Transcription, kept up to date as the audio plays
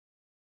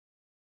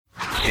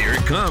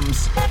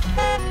comes.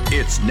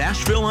 It's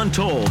Nashville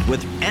Untold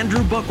with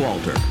Andrew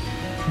Buckwalter,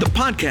 the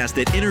podcast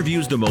that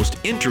interviews the most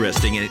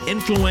interesting and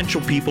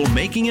influential people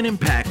making an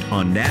impact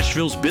on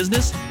Nashville's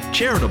business,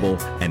 charitable,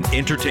 and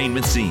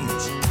entertainment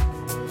scenes.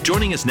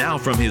 Joining us now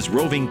from his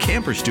roving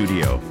camper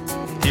studio,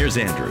 here's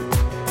Andrew.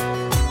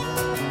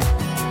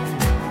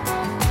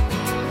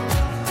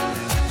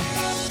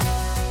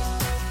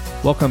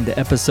 Welcome to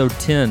episode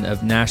 10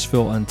 of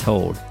Nashville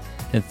Untold,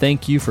 and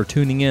thank you for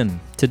tuning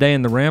in. Today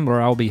in The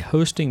Rambler, I'll be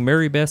hosting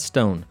Mary Beth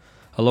Stone,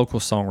 a local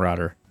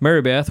songwriter.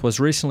 Mary Beth was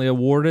recently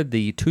awarded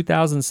the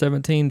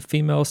 2017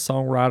 Female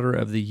Songwriter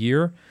of the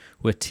Year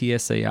with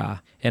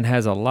TSAI and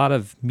has a lot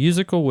of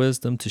musical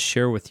wisdom to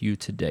share with you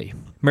today.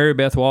 Mary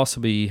Beth will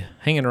also be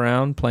hanging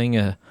around playing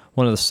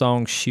one of the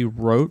songs she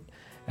wrote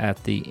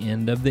at the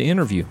end of the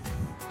interview.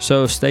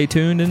 So stay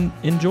tuned and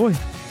enjoy.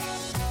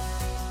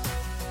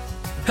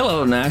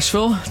 Hello,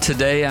 Nashville.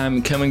 Today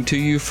I'm coming to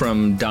you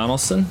from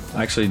Donelson,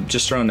 actually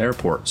just around the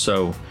airport.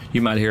 So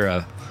you might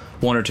hear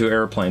one or two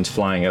airplanes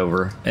flying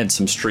over and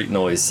some street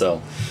noise. So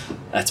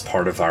that's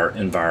part of our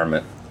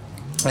environment.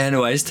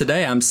 Anyways,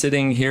 today I'm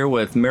sitting here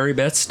with Mary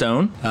Beth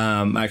Stone.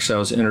 Actually, I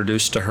was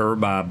introduced to her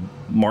by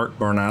Mark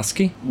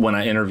Barnowski. When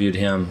I interviewed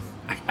him,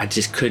 I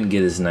just couldn't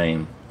get his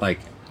name. I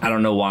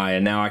don't know why,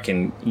 and now I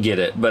can get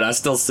it, but I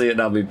still see it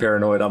and I'll be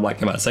paranoid. I'm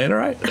like, am I saying it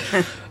right?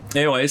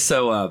 Anyway,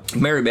 so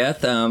Mary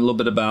Beth, a little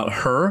bit about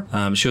her.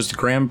 She was the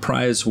grand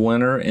prize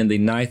winner in the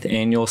 9th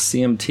annual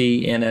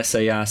CMT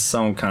NSAI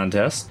Song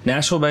Contest.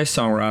 Nashville-based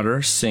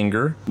songwriter,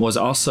 singer, was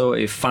also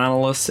a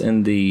finalist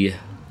in the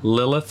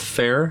Lilith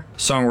Fair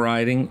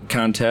Songwriting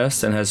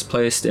Contest and has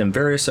placed in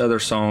various other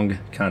song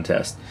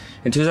contests.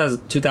 In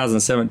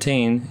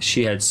 2017,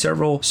 she had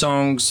several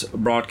songs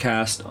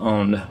broadcast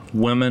on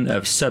Women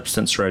of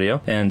Substance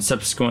Radio and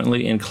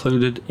subsequently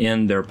included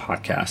in their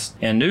podcast.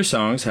 And new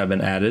songs have been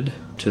added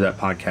to that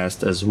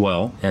podcast as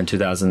well in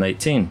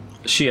 2018.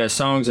 She has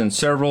songs in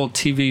several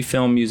TV,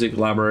 film, music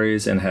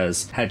libraries and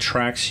has had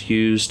tracks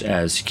used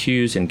as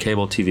cues in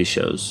cable TV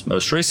shows.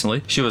 Most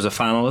recently, she was a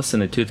finalist in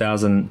the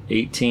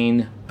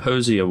 2018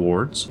 Posey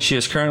Awards. She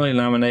is currently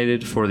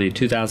nominated for the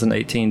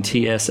 2018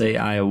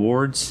 TSAI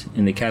Awards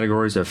in the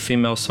categories of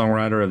Female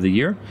Songwriter of the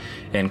Year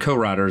and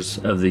Co-Writers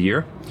of the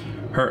Year.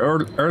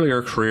 Her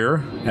earlier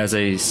career as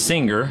a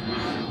singer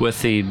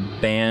with the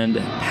band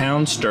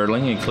Pound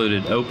Sterling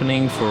included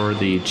opening for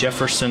the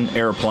Jefferson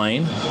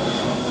Airplane.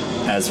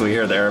 As we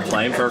hear the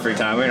airplane, perfect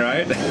timing,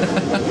 right?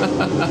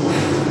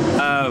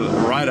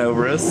 Right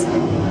over us.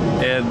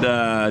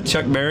 And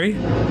Chuck Berry,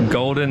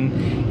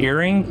 Golden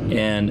Earring,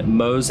 and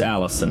Mose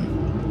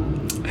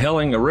Allison.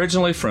 Hailing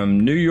originally from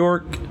New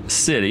York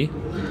City,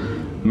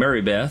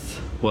 Mary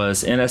Beth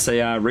was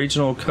NSAI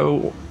Regional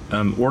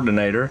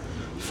Coordinator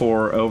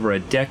for over a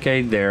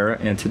decade there,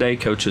 and today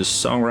coaches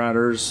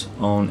songwriters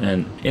on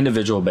an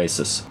individual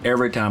basis.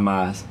 Every time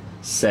I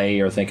say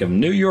or think of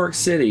New York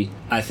City,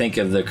 I think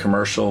of the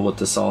commercial with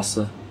the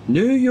salsa.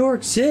 New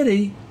York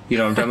City. You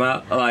know what I'm talking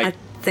about? I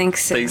think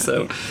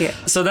so. Yeah.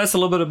 So that's a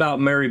little bit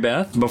about Mary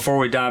Beth. Before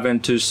we dive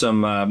into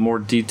some more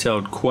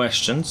detailed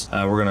questions,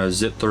 we're going to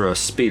zip through a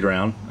speed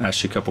round,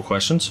 ask you a couple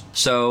questions.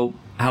 So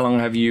how long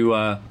have you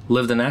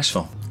lived in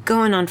Nashville?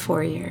 Going on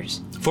 4 years.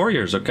 4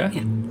 years, okay.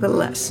 Yeah, a little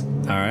less.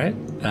 All right.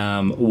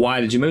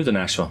 Why did you move to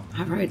Nashville?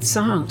 I write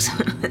songs.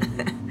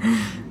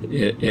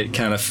 It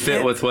kind of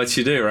fit with what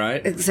you do,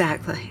 right?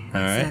 Exactly.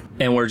 All right.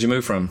 Exactly. And where'd you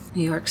move from?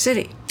 New York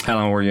City. How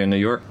long were you in New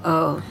York?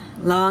 Oh,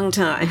 long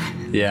time.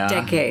 Yeah.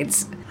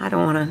 Decades. I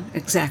don't want to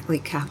exactly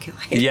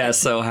calculate. Yeah,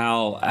 so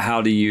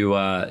how do you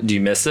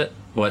miss it?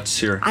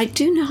 What's your... I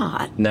do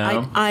not.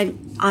 No? I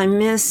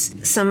miss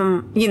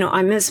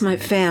I miss my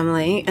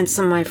family and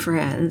some of my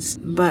friends,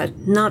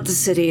 but not the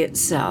city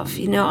itself.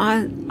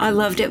 I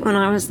loved it when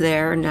I was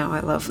there, and now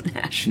I love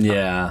Nashville.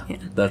 Yeah,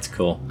 that's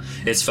cool.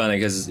 It's funny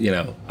because,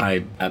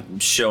 I'm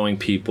showing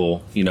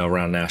people,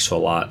 around Nashville a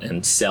lot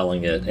and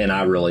selling it, and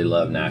I really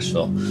love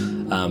Nashville.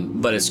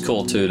 But it's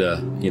cool, too,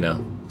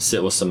 to,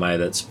 sit with somebody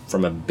that's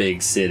from a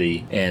big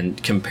city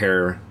and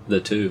compare the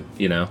two,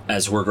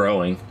 as we're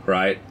growing,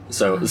 right?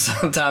 So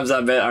sometimes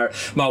I bet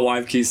my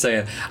wife keeps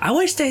saying, I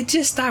wish they'd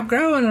just stop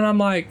growing. And I'm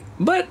like,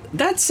 but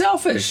that's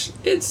selfish.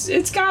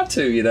 It's got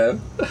to,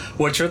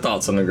 What's your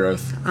thoughts on the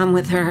growth? I'm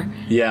with her.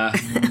 Yeah.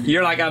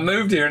 You're like, I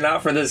moved here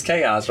not for this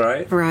chaos,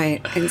 right?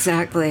 Right,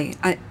 exactly.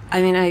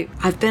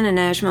 I've been in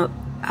Nashville.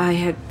 I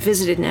had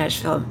visited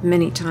Nashville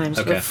many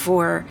times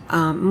before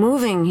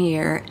moving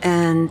here,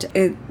 and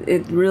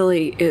it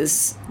really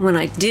is, when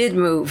I did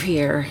move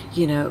here,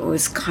 it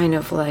was kind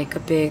of like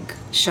a big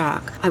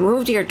shock. I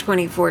moved here in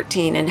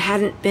 2014 and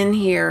hadn't been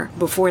here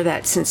before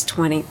that since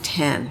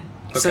 2010.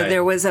 Okay. So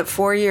there was a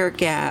 4-year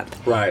gap,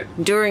 right,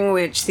 during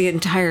which the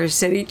entire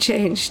city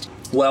changed.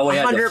 Well, we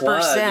had 100%. the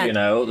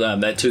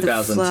flood, that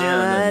 2010. The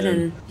flood,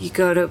 and you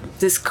go to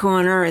this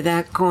corner or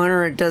that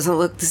corner, it doesn't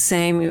look the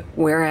same.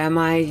 Where am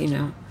I,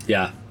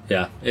 Yeah.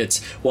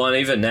 And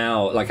even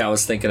now, like I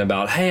was thinking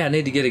about, hey, I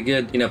need to get a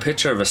good,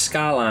 picture of a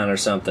skyline or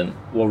something.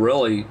 Well,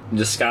 really,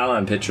 the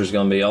skyline picture is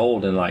going to be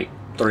old in like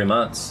 3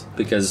 months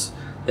because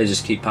they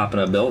just keep popping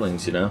up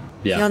buildings, you know?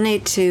 Yeah. You'll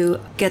need to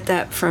get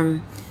that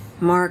from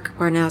Mark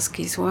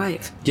Barnowski's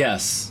wife.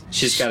 Yes.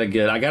 She's got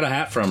I got a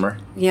hat from her.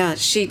 Yeah,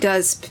 she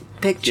does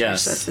pictures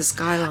Yes. of the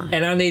skyline.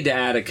 And I need to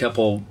add a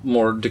couple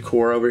more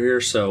decor over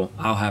here, so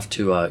I'll have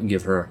to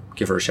give her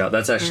a shout.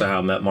 That's actually how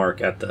I met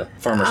Mark at the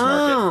farmer's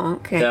market. Oh,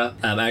 okay. Yeah.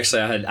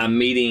 Actually, I'm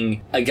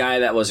meeting a guy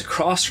that was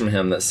across from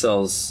him that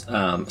sells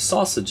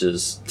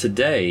sausages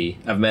today.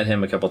 I've met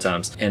him a couple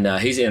times, and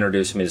he's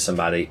introduced me to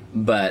somebody.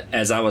 But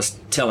as I was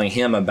telling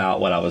him about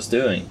what I was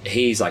doing,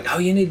 he's like, "Oh,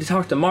 you need to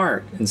talk to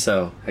Mark." And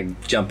so I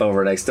jump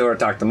over next door,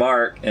 talk to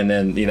Mark, and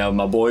then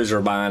my boys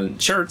are buying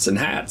shirts and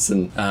hats,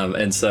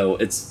 and so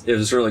it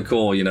was really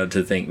cool,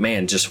 to think,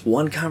 man, just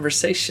one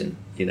conversation,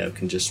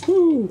 can just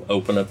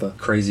open up a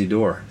crazy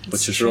door,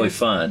 which is really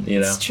fun.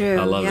 It's true.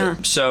 I love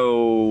it.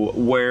 So,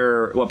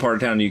 what part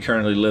of town do you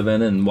currently live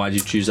in, and why did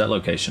you choose that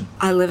location?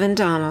 I live in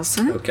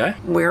Donaldson. Okay.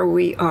 Where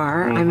we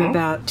are. I'm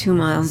about 2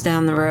 miles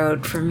down the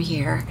road from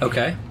here.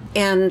 Okay.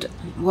 And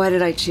why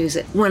did I choose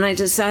it? When I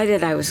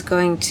decided I was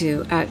going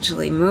to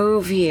actually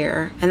move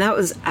here, and that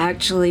was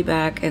actually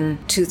back in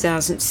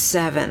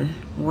 2007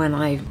 when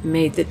I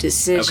made the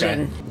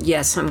decision,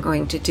 yes, I'm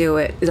going to do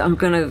it. I'm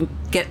going to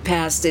get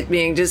past it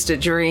being just a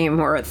dream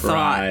or a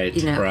thought.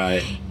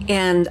 Right.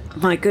 And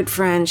my good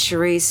friend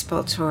Cherise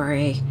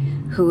Spaltori,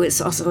 who is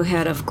also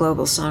head of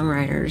Global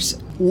Songwriters,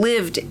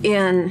 lived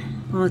in,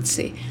 I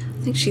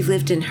think she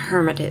lived in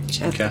Hermitage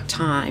at the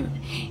time.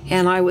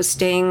 And I was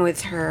staying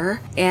with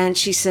her, and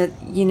she said,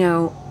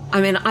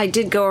 I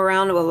did go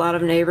around to a lot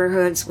of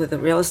neighborhoods with a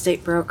real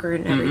estate broker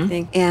and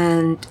everything.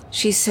 And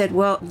she said,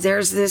 well,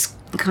 there's this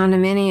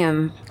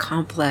condominium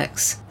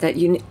complex that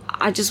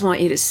I just want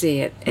you to see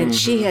it. And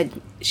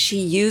she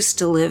used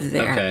to live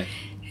there. Okay.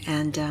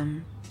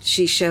 And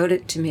she showed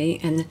it to me,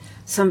 and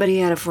somebody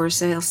had a for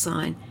sale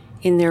sign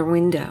in their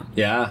window.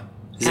 Yeah.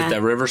 Is it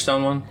that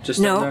Riverstone one? Just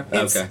no,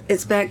 there?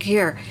 it's back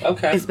here.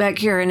 Okay. It's back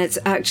here, and it's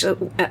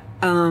actually,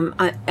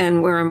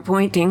 and where I'm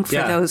pointing for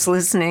those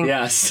listening,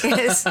 yes,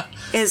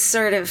 is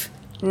sort of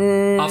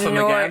off of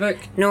McGavock?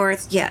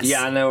 North, yes.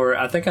 Yeah,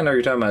 I think I know what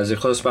you're talking about. Is it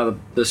close by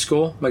the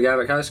school,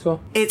 McGavock High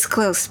School? It's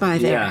close by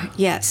there,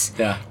 yes.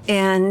 Yeah.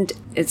 And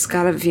it's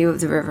got a view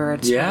of the river.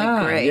 It's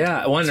really great.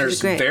 Yeah,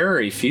 there's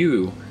very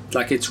few.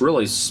 Like, it's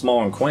really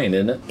small and quaint,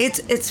 isn't it?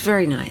 It's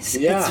very nice.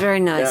 Yeah. It's very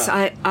nice.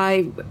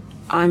 Yeah.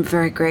 I'm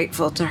very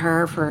grateful to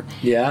her for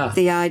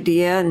the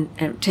idea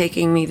and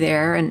taking me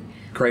there, and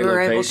great we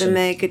were location. able to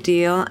make a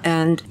deal.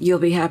 And you'll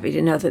be happy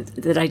to know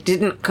that I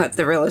didn't cut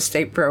the real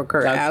estate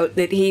broker out,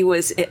 that he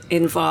was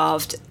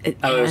involved.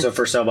 Oh, it was a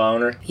for sale by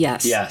owner?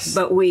 Yes.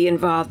 But we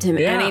involved him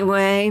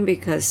anyway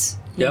because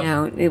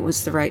it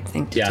was the right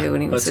thing to do,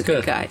 and he was a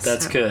good guy.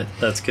 That's good.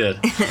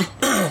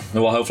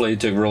 Well, hopefully he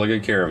took really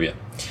good care of you.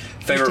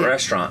 Favorite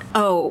restaurant?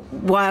 Oh,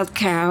 Wild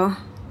Cow.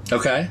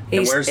 Okay.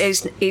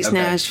 And East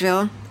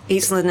Nashville.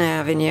 Eastland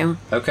Avenue.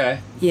 Okay.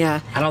 Yeah.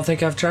 I don't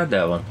think I've tried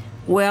that one.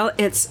 Well,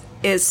 it's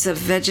a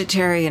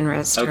vegetarian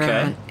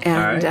restaurant,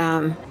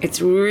 and it's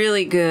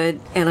really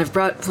good. And I've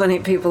brought plenty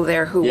of people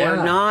there who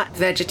are not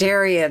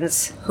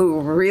vegetarians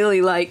who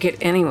really like it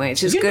anyway.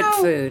 It's just good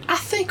food. I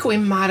think we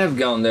might have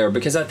gone there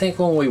because I think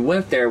when we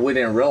went there, we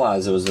didn't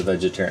realize it was a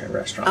vegetarian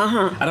restaurant.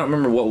 I don't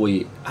remember what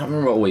we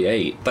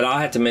ate, but I'll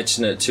have to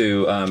mention it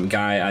to a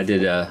guy I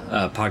did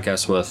a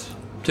podcast with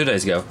 2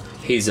 days ago.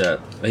 He's a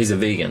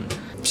vegan,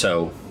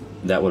 so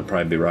that would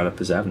probably be right up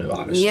his avenue,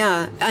 obviously.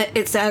 Yeah,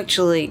 it's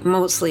actually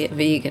mostly a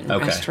vegan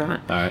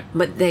restaurant. All right.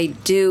 But they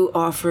do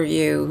offer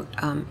you,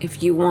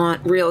 if you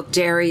want real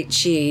dairy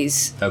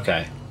cheese,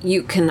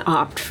 you can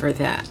opt for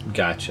that.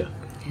 Gotcha.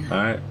 Yeah.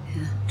 All right.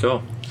 Yeah.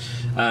 Cool.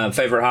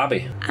 Favorite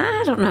hobby?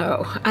 I don't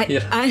know.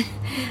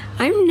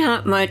 I'm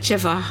not much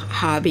of a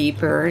hobby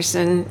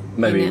person.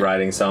 Maybe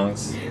writing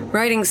songs?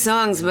 Writing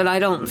songs, but I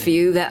don't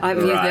view that. I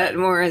view that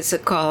more as a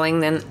calling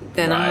than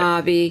a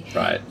hobby.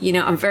 Right.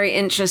 I'm very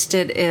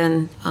interested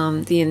in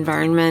the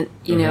environment,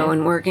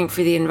 and working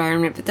for the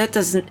environment. But that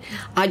doesn't.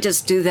 I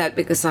just do that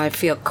because I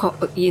feel,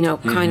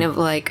 kind of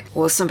like,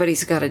 well,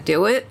 somebody's got to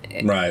do it.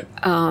 Right.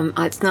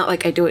 It's not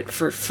like I do it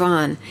for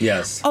fun.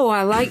 Yes. Oh,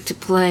 I like to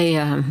play.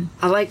 I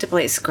like to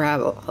play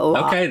Scrabble a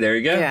lot. Okay, there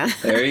you go. Yeah.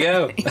 There you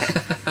go.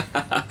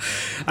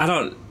 I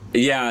don't.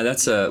 Yeah,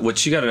 that's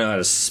what you got to know how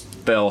to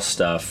spell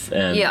stuff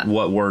and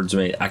what words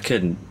mean.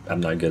 I'm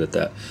not good at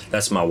that.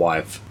 That's my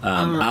wife.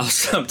 I'm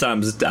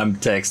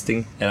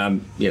texting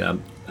and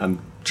I'm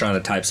trying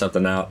to type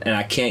something out and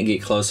I can't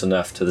get close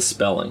enough to the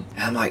spelling.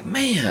 And I'm like,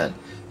 man.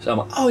 So I'm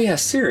like, oh yeah,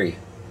 Siri,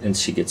 and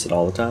she gets it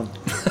all the time.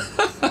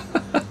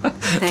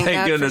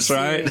 Thank goodness,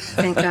 right?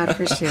 Thank God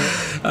for Siri.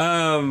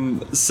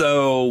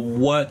 So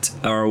what's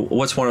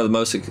one of the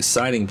most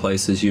exciting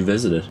places you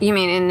visited? You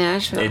mean in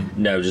Nashville?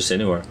 No, just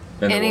anywhere.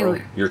 Anywhere. The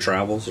world. Your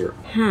travels or?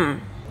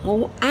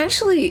 Well,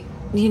 actually,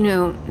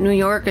 New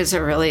York is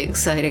a really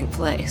exciting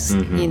place,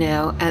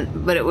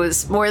 but it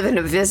was more than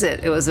a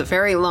visit. It was a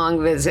very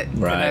long visit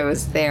that I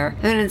was there.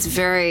 And it's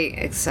very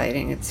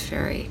exciting. It's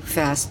very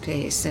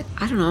fast-paced.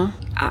 I don't know.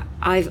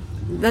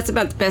 that's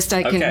about the best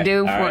I can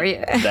do for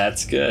you.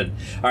 That's good.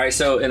 All right.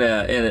 So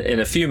in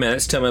a few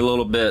minutes, tell me a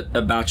little bit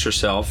about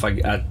yourself.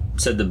 I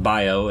said the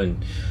bio,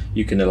 and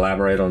you can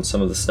elaborate on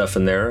some of the stuff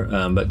in there,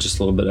 but just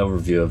a little bit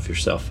overview of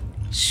yourself.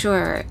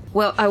 Sure.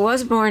 Well, I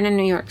was born in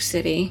New York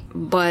City,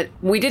 but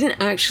we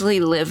didn't actually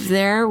live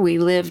there. We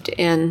lived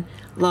in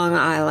Long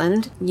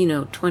Island,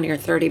 20 or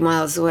 30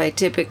 miles away.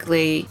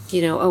 Typically,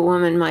 a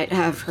woman might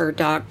have her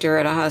doctor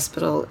at a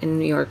hospital in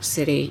New York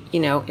City,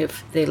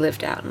 if they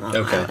lived out in Long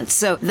Island.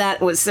 So that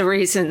was the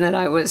reason that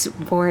I was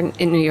born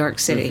in New York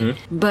City.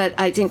 Mm-hmm. But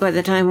I think by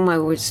the time I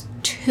was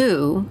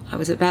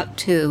about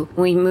two,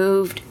 we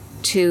moved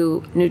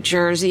to New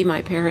Jersey.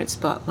 My parents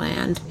bought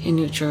land in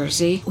New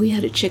Jersey. We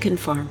had a chicken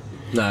farm.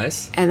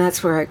 Nice. And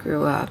that's where I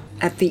grew up,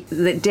 at the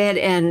dead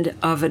end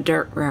of a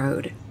dirt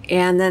road.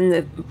 And then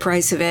the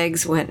price of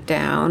eggs went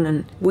down,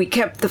 and we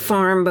kept the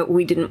farm, but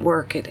we didn't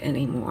work it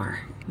anymore.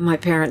 My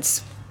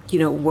parents,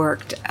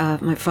 worked.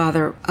 My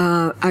father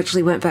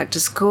actually went back to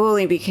school.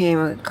 He became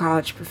a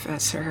college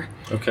professor.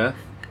 Okay.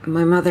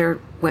 My mother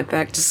went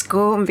back to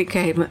school and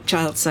became a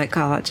child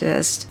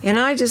psychologist. And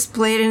I just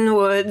played in the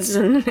woods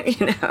and,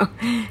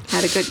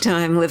 had a good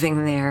time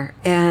living there.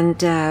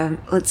 And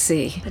let's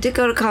see. I did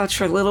go to college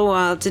for a little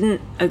while. It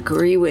didn't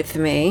agree with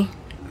me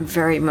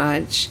very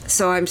much.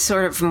 So I'm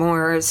sort of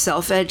more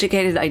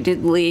self-educated. I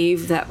did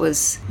leave. That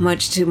was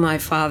much to my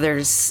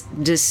father's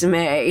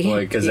dismay. Well,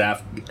 because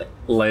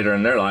later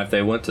in their life,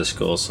 they went to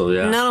school, so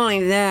yeah. Not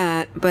only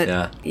that,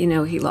 but,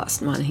 he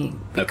lost money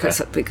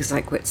because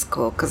I quit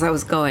school, because I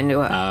was going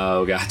to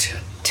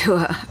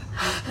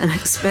an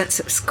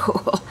expensive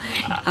school.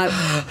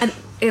 And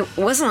it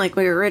wasn't like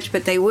we were rich,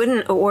 but they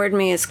wouldn't award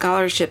me a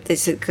scholarship. They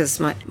said because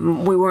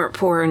we weren't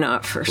poor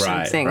enough or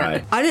something.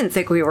 Right. I didn't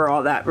think we were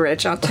all that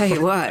rich, I'll tell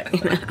you what.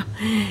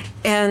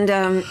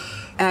 And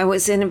I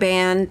was in a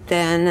band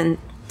then, and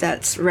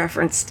that's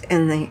referenced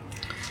in the...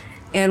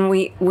 And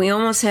we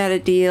almost had a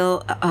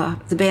deal.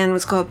 The band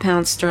was called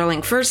Pound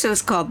Sterling. First it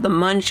was called the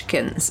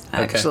Munchkins,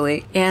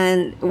 actually. Okay.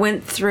 And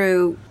went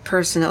through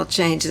personnel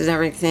changes and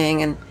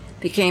everything, and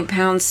became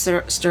Pound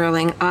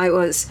Sterling. I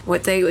was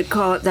what they would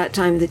call at that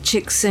time the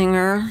chick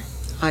singer.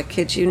 I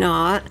kid you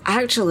not.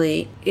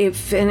 Actually,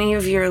 if any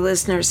of your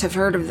listeners have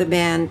heard of the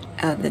band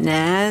the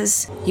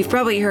Nazz, you've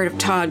probably heard of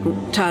Todd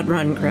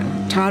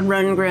Rundgren. Todd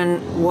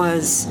Rundgren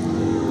was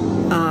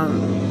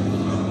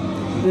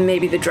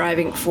maybe the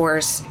driving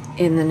force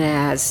in the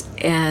Nazz,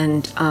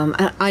 and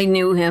I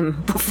knew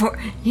him before.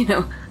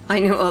 I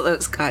knew all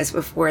those guys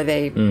before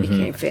they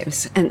became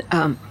famous. And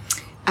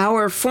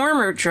our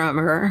former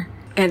drummer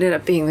ended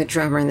up being the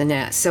drummer in the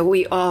Nazz. So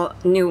we all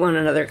knew one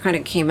another, kind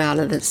of came out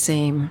of the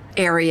same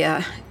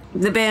area.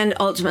 The band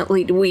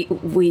ultimately,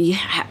 we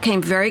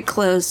came very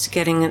close to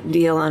getting a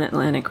deal on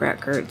Atlantic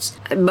Records,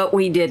 but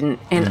we didn't.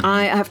 And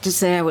I have to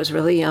say I was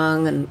really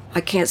young, and I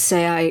can't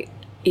say I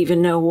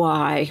even know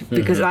why,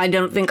 because I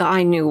don't think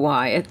I knew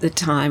why at the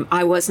time.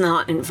 I was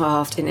not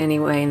involved in any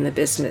way in the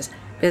business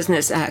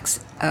aspects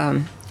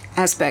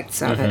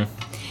of it.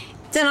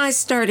 Then I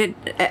started,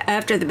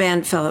 after the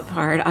band fell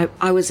apart,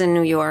 I was in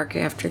New York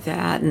after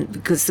that, and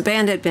because the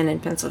band had been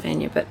in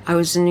Pennsylvania, but I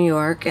was in New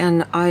York,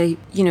 and I,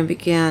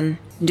 began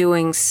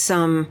doing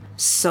some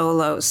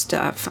solo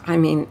stuff. I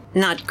mean,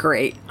 not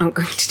great, I'm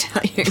going to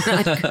tell you.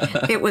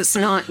 It was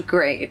not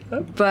great,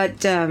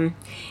 but,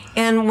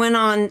 and went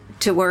on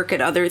to work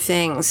at other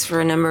things for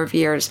a number of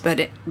years,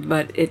 but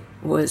it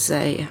was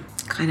a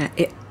kind of,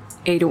 it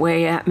ate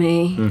away at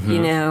me,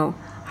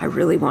 I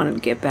really wanted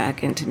to get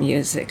back into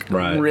music,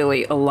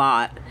 really a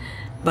lot,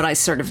 but I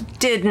sort of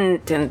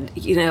didn't, and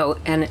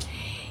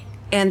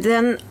and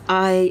then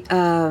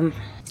I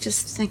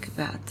just think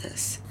about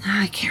this.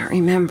 I can't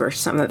remember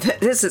some of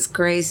it. This is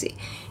crazy.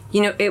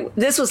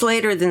 This was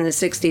later than the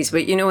 '60s,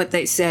 but you know what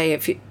they say: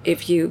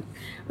 if you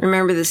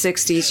remember the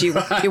 '60s,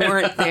 you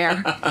weren't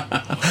there.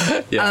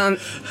 Yeah.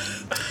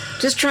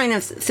 Just trying to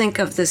think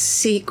of the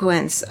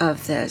sequence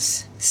of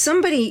this.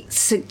 Somebody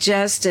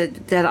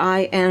suggested that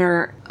I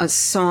enter a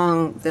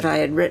song that I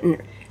had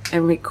written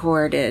and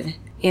recorded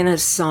in a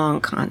song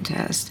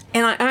contest.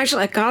 And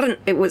I got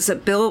it was a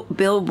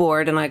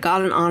billboard, and I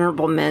got an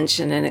honorable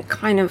mention, and it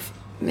kind of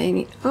made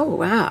me, oh,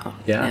 wow.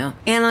 Yeah.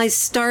 And I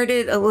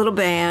started a little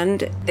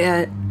band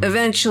that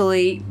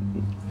eventually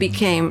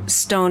became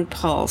Stone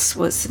Pulse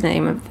was the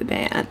name of the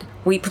band.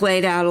 We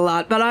played out a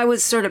lot, but I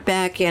was sort of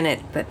back in it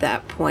at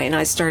that point.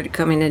 I started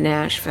coming to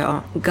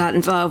Nashville, got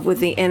involved with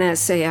the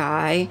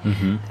NSAI,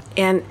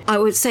 and I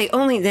would say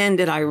only then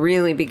did I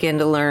really begin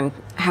to learn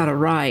how to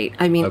write.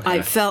 I mean,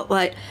 I felt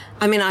like,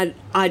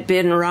 I'd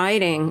been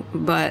writing,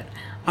 but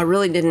I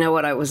really didn't know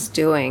what I was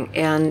doing,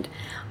 and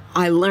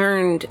I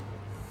learned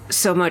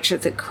so much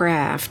of the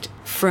craft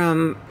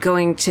from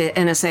going to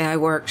NSAI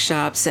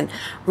workshops and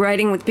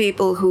writing with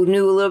people who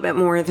knew a little bit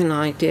more than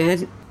I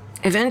did.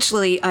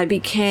 Eventually, I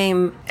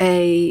became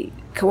a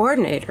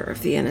coordinator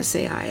of the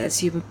NSAI,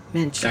 as you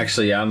mentioned.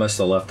 Actually, I must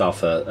have left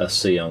off a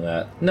C on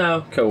that.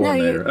 No,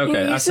 coordinator.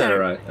 No, I said it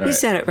right. You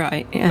said it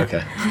right, yeah.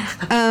 Okay.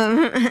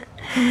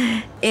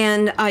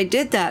 And I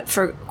did that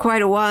for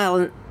quite a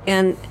while,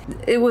 And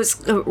it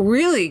was a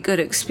really good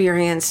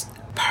experience.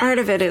 Part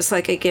of it is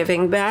like a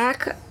giving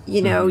back.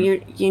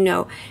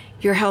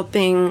 You're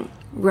helping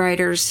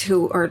writers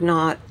who are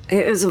not.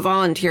 It was a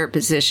volunteer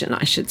position,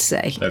 I should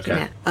say.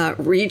 Okay.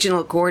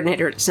 Regional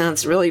coordinator, it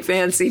sounds really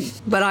fancy,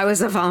 but I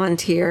was a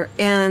volunteer.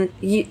 And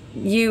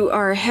you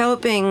are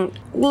helping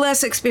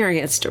less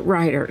experienced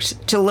writers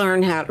to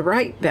learn how to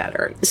write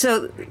better.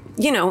 So,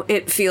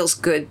 it feels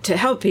good to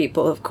help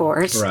people, of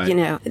course. Right.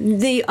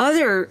 The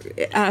other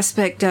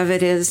aspect of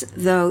it is,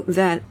 though,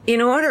 that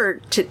in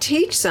order to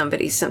teach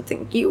somebody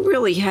something, you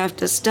really have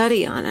to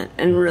study on it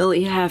and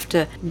really have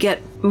to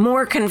get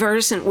more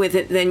conversant with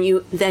it than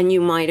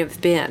you might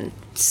have been.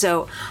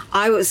 So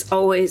I was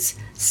always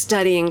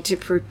studying to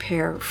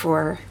prepare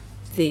for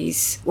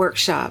these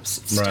workshops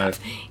and stuff. Right.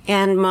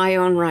 And my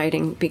own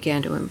writing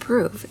began to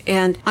improve.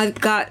 And I've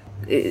got,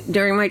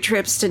 during my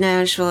trips to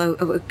Nashville,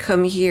 I would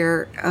come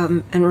here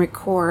and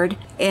record.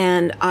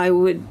 And I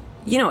would,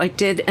 I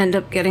did end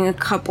up getting a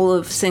couple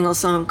of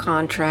single-song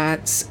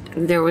contracts.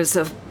 There was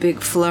a big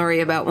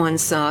flurry about one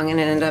song and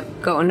it ended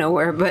up going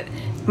nowhere. But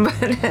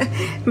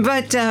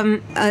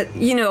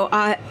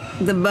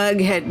the bug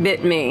had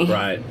bit me,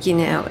 right?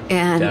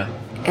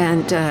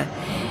 And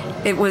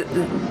it was,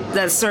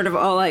 that's sort of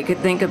all I could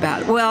think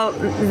about. Well,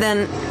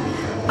 then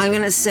I'm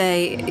going to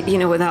say,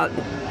 without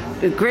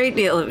a great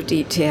deal of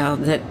detail,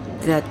 that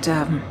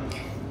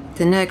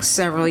the next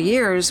several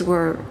years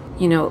were,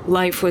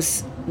 life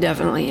was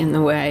definitely in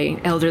the way.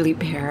 Elderly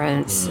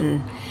parents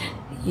and,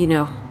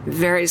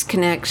 various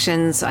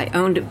connections. I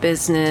owned a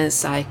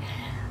business. I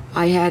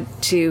had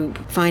to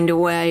find a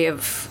way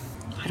of,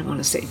 I don't want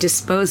to say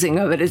disposing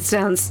of it. It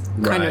sounds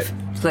kind of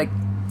like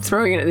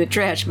throwing it in the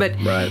trash,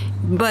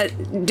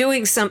 but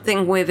doing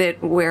something with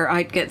it where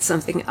I'd get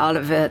something out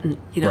of it. And,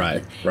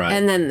 Right.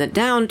 And then the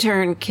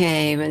downturn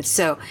came. And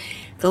so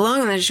the long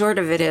and the short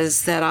of it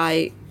is that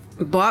I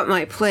bought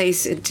my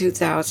place in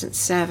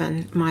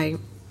 2007, my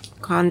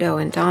condo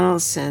in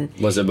Donaldson.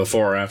 Was it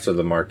before or after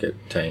the market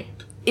tanked?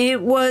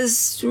 It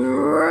was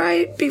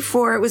right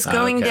before it was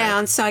going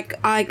down, so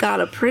I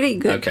got a pretty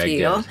good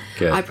deal.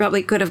 Good. I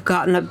probably could have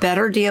gotten a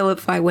better deal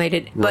if I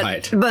waited.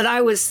 But I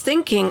was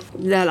thinking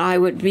that I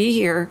would be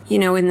here,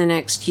 in the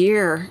next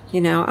year.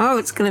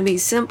 It's going to be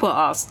simple.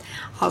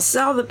 I'll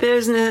sell the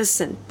business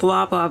and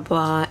blah, blah,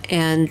 blah.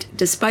 And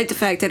despite the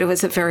fact that it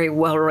was a very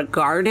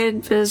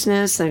well-regarded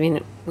business, I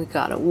mean, we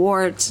got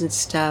awards and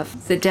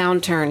stuff, the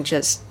downturn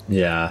just...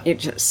 Yeah.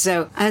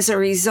 So as a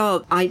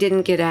result, I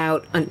didn't get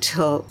out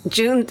until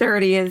June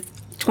 30th,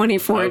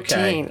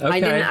 2014. Okay. I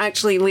didn't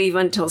actually leave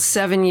until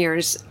 7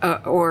 years,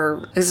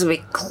 or this will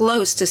be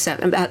close to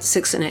 7, about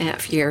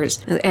 6.5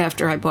 years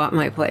after I bought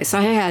my place.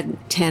 I had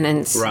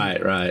tenants.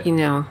 Right.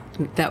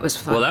 That was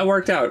fun. Well, that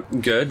worked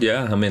out good,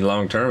 yeah. I mean,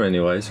 long term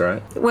anyways,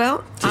 right?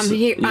 Well, I'm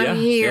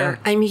here,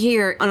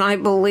 and I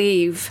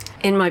believe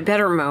in my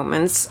better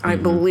moments, I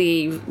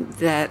believe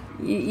that,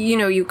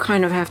 you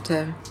kind of have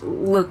to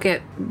look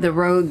at the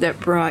road that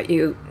brought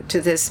you to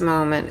this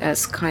moment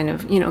as kind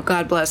of,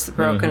 God bless the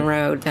broken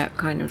road, that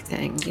kind of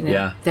thing,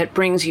 that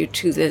brings you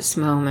to this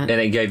moment.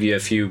 And it gave you a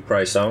few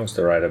probably songs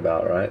to write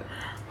about, right?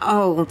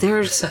 Oh,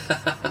 there's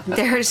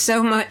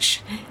so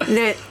much,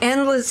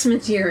 endless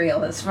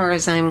material as far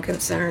as I'm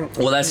concerned.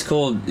 Well, that's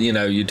cool.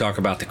 You talk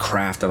about the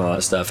craft and all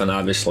that stuff, and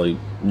obviously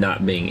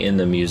not being in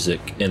the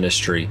music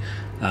industry,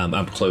 I'm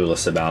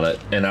clueless about it.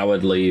 And I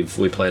would leave.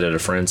 We played at a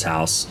friend's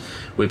house.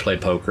 We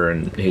played poker,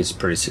 and he's a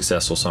pretty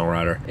successful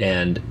songwriter.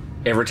 And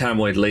every time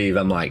we'd leave,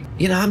 I'm like,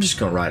 I'm just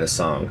going to write a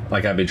song.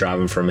 Like, I'd be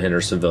driving from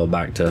Hendersonville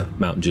back to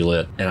Mount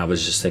Juliet, and I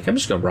was just thinking, I'm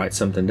just going to write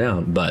something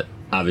down. But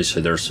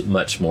obviously there's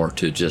much more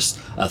to just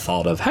a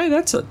thought of, hey,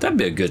 that'd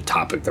be a good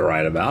topic to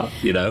write about,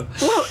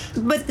 Well,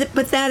 but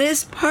that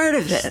is part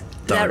of it.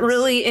 That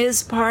really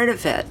is part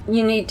of it.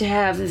 You need to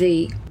have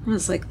the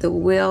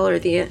will, or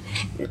the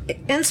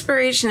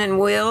inspiration and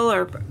will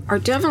are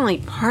definitely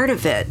part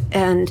of it.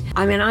 And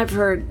I mean, I've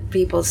heard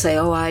people say,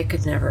 I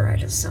could never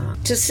write a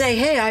song. To say,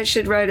 hey, I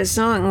should write a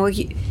song. Well,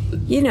 you're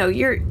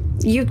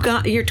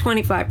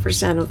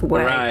 25% of the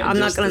way. Right, I'm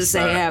not going to say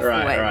half the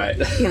way. Right.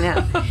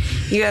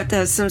 You have to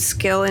have some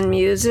skill in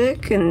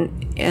music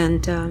and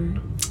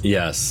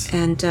yes,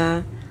 and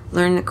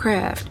learn the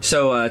craft.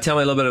 So tell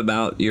me a little bit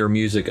about your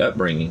music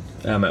upbringing.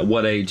 At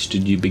what age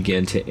did you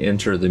begin to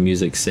enter the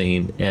music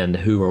scene, and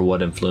who or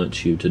what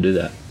influenced you to do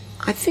that?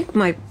 I think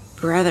my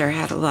brother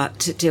had a lot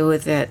to do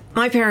with it.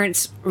 My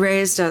parents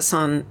raised us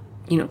on,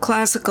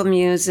 classical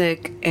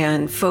music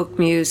and folk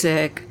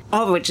music,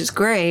 all of which is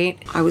great.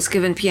 I was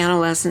given piano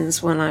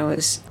lessons when I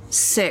was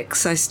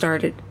 6. I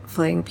started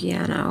playing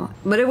piano,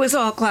 but it was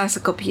all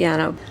classical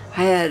piano.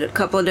 I had a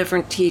couple of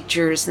different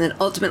teachers, and then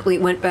ultimately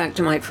went back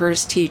to my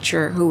first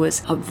teacher, who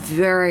was a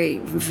very,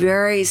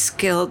 very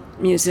skilled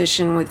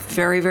musician with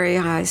very, very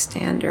high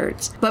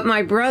standards. But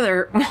my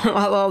brother,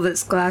 while all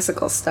this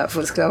classical stuff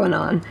was going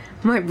on,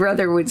 my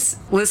brother would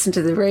listen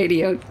to the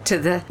radio, to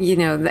the,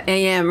 the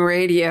AM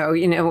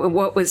radio,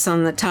 what was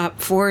on the top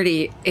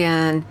 40,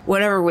 and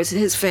whatever was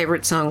his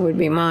favorite song would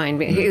be mine.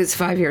 He was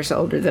 5 years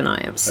older than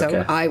I am, so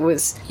okay. I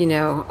was,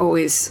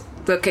 always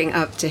looking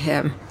up to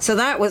him. So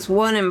that was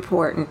one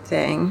important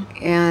thing.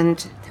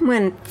 And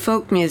when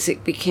folk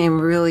music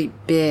became really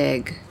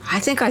big, I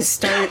think I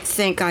started to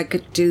think I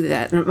could do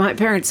that. And my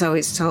parents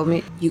always told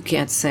me, you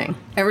can't sing.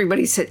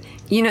 Everybody said,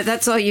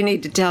 that's all you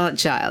need to tell a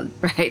child,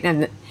 right?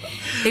 And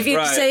if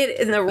you say it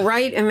in the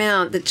right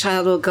amount, the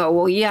child will go,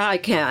 well, yeah, I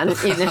can,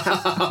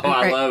 Oh,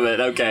 I love it.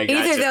 Okay, gotcha.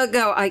 Either they'll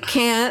go, I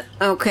can't,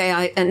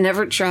 okay, and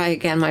never try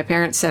again. My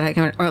parents said I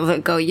can, or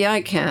they'll go, yeah,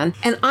 I can.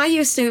 And I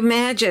used to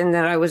imagine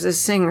that I was a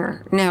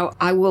singer. Now,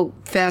 I will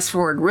fast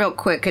forward real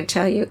quick and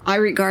tell you, I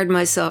regard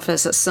myself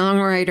as a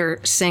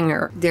songwriter,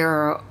 singer. There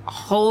are a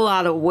whole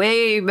lot of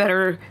way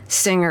better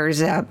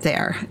singers out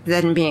there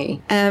than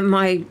me. And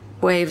my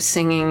way of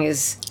singing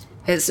is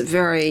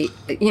very,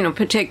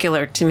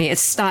 particular to me.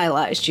 It's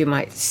stylized, you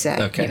might say.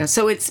 Okay.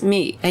 So it's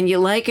me, and you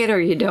like it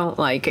or you don't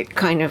like it,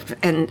 kind of.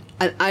 And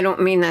I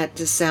don't mean that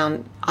to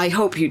sound, I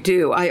hope you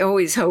do. I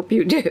always hope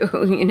you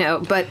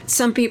do, But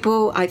some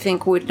people, I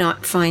think, would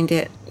not find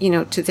it,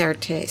 to their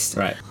taste.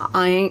 Right.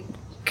 I ain't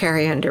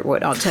Carrie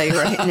Underwood, I'll tell you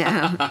right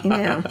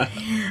now,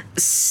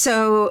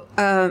 So,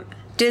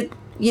 did...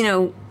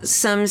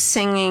 some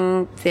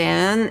singing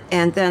then,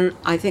 and then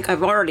I think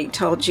I've already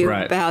told you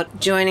about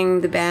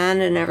joining the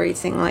band and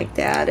everything like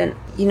that. And,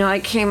 I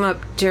came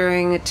up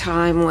during a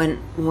time when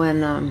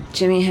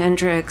Jimi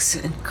Hendrix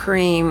and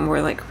Cream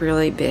were like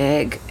really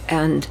big,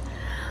 and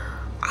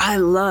I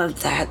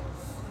loved that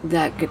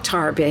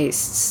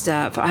guitar-based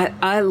stuff.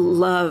 I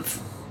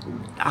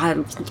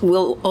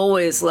will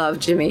always love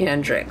Jimi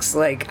Hendrix.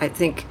 Like, I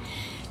think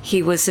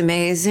he was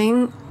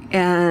amazing,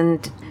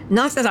 and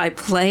not that I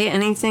play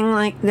anything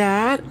like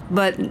that,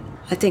 but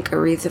I think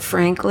Aretha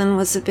Franklin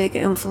was a big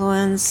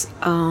influence.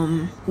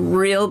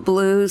 Real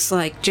blues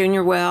like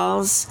Junior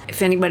Wells.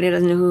 If anybody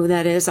doesn't know who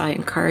that is, I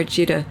encourage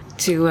you to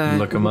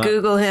look him up.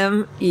 Google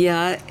him.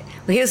 Yeah,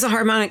 he was a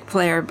harmonic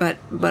player, but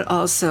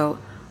also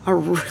a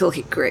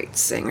really great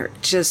singer.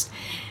 Just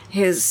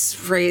his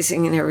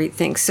phrasing and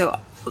everything. So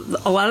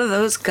a lot of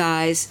those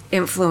guys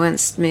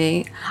influenced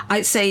me.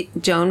 I'd say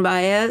Joan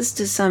Baez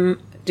to some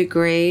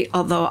degree,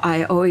 although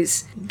I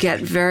always get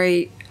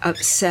very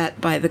upset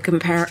by the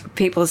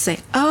people say,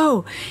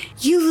 "Oh,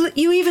 you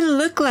even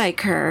look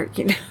like her,"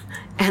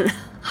 and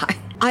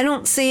I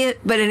don't see it,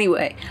 but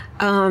anyway.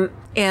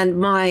 And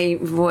my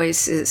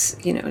voice is,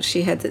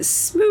 she had this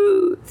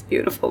smooth,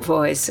 beautiful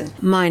voice, and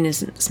mine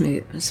isn't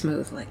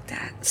smooth like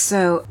that.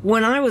 So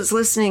when I was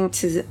listening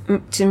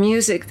to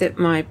music that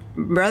my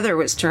brother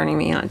was turning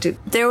me on to,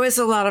 there was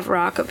a lot of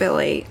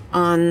rockabilly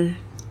on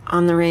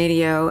the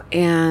radio,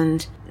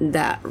 and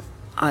that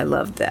I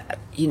loved that.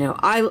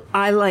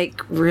 I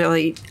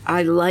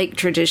like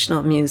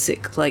traditional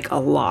music like a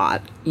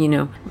lot.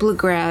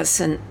 Bluegrass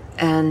and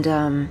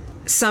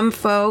some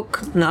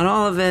folk, not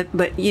all of it,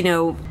 but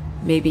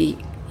maybe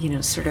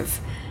sort of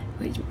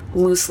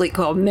loosely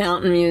called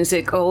mountain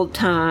music, old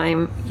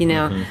time.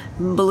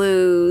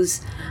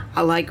 Blues.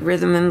 I like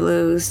rhythm and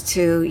blues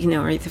too.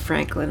 Aretha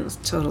Franklin was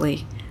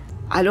totally.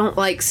 I don't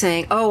like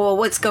saying, oh, well,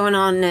 what's going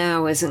on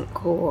now isn't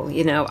cool.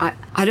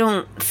 I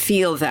don't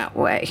feel that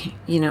way.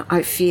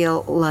 I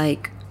feel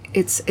like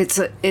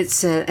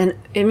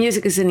and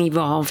music is an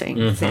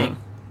evolving thing,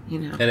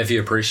 And if you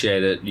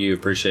appreciate it, you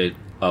appreciate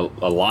a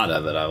lot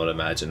of it, I would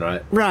imagine,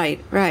 right?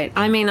 Right.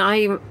 I mean,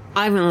 I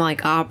even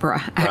like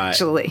opera,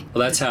 actually. Right.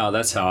 Well, that's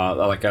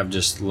how I've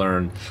just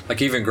learned,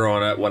 like even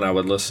growing up when I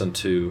would listen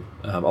to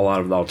a lot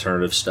of the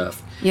alternative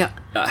stuff. Yeah.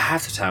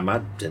 Half the time I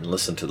didn't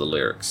listen to the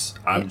lyrics.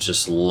 I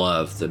just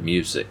loved the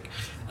music.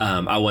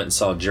 I went and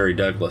saw Jerry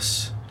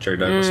Douglas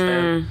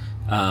band.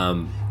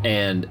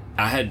 And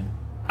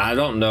I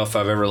don't know if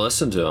I've ever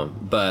listened to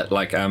him, but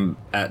like I'm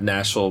at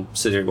Nashville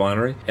City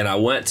Winery, and I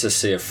went to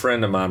see a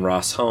friend of mine,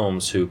 Ross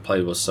Holmes, who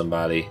played with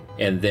somebody,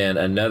 and then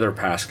another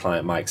past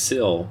client, Mike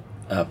Seal,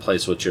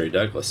 plays with Jerry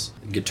Douglas.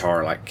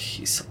 Guitar, like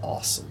he's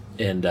awesome.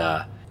 And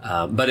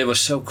but it was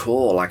so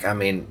cool. Like, I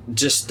mean,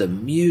 just the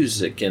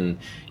music, and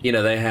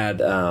they had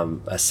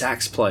a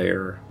sax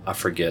player. I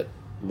forget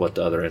what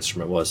the other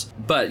instrument was,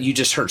 but you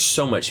just heard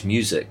so much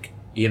music.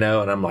 And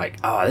I'm like,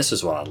 oh, this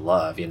is what I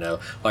love,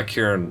 like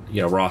hearing,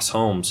 Ross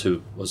Holmes,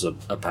 who was a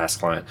past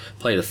client,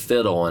 played a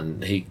fiddle,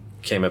 and he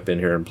came up in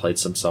here and played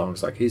some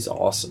songs. Like, he's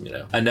awesome,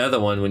 Another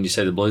one, when you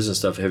say the blues and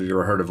stuff, have you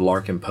ever heard of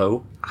Larkin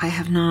Poe? I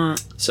have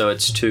not. So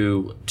it's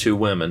two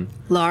women.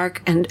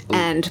 Lark and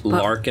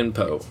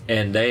Poe.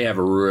 And they have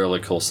a really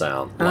cool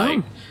sound.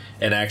 Oh.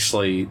 And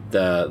actually,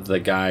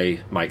 the guy,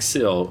 Mike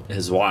Seal,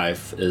 his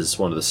wife, is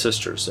one of the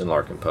sisters in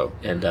Larkin Poe.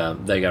 And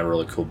they got a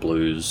really cool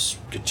blues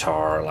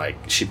guitar.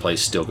 Like, she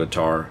plays steel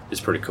guitar.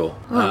 It's pretty cool.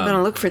 Well, I'm going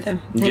to look for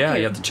them. Thank you.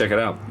 You have to check it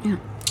out. Yeah.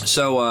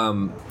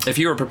 So, if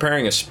you were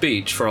preparing a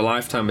speech for a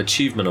Lifetime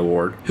Achievement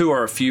Award, who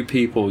are a few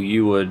people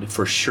you would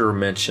for sure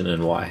mention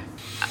and why?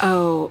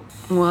 Oh,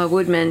 well, I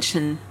would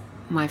mention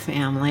my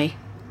family.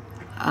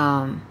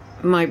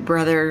 My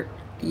brother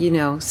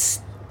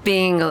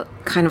being a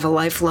kind of a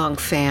lifelong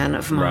fan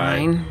of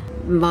mine.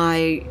 Right.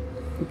 My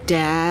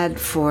dad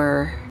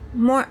for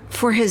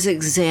his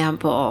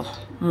example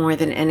more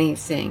than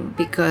anything,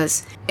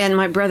 and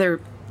my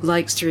brother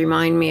likes to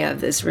remind me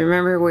of this.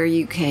 Remember where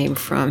you came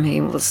from,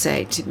 he will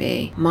say to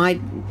me. My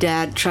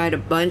dad tried a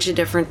bunch of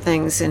different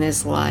things in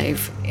his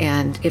life,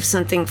 and if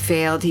something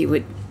failed, he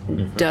would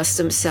dust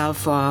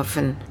himself off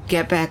and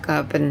get back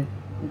up and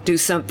do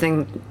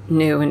something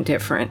new and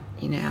different,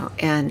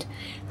 and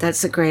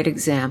that's a great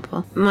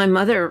example. My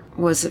mother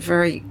was a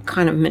very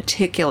kind of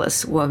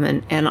meticulous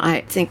woman, and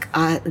I think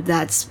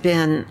that's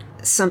been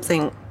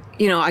something,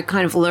 I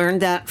kind of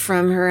learned that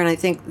from her, and I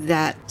think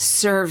that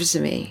serves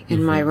me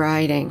in my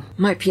writing.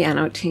 My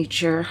piano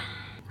teacher,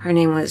 her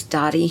name was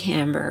Dottie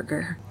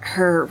Hamburger.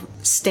 Her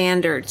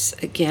standards,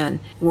 again,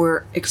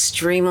 were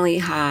extremely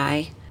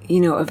high.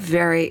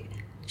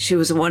 She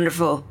was a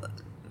wonderful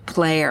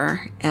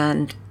player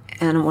and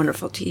a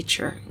wonderful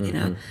teacher,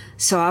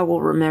 So I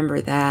will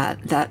remember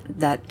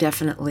that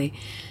definitely.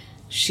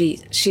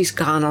 She's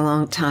gone a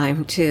long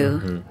time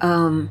too.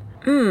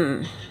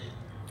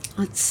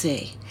 Let's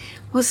see.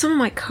 Well, some of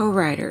my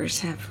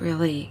co-writers have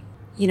really,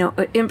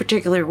 in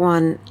particular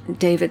one,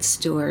 David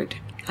Stewart.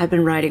 I've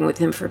been writing with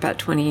him for about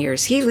 20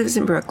 years. He lives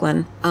in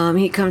Brooklyn.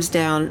 He comes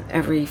down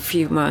every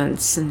few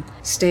months and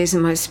stays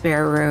in my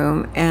spare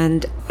room.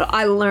 And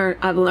I've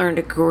learned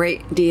a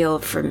great deal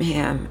from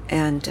him.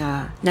 And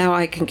now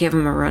I can give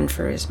him a run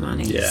for his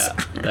money. Yeah,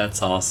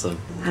 that's awesome.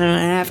 I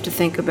have to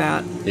think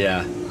about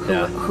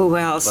who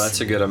else. Well,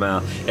 that's a good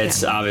amount.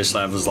 It's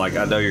obviously, I was like,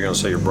 I know you're going to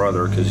say your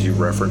brother because you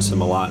reference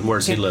him a lot.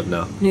 Where's he live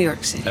now? New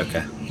York City.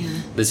 Okay. Yeah.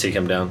 Does he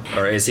come down?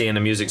 Or is he in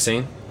the music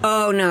scene?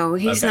 Oh, no,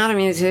 he's not a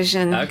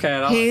musician. Okay,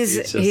 at all. He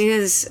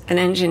is an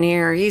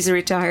engineer. He's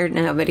retired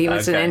now, but he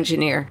was an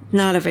engineer,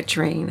 not a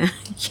vitrine.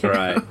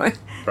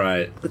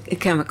 Right. A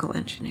chemical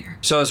engineer.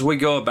 So as we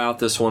go about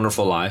this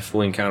wonderful life,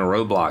 we encounter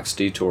roadblocks,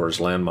 detours,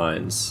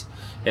 landmines,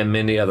 and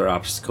many other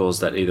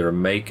obstacles that either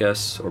make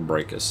us or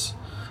break us.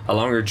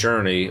 Along your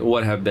journey,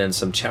 what have been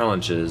some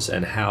challenges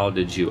and how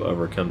did you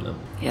overcome them?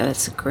 Yeah,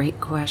 that's a great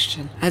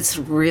question. That's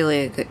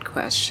really a good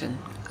question.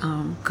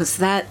 Because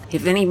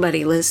if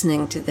anybody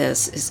listening to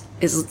this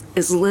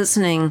is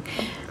listening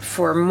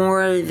for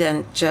more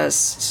than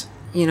just,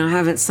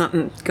 having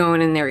something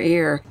going in their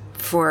ear,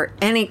 for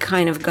any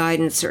kind of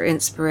guidance or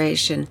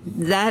inspiration,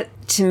 that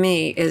to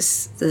me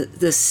is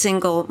the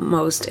single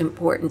most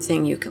important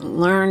thing. You can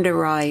learn to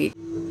write,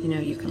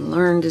 you can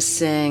learn to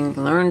sing,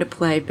 learn to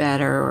play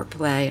better or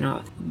play,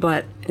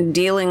 but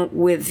dealing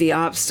with the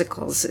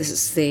obstacles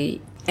is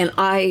and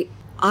I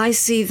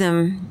see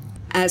them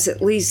as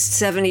at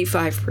least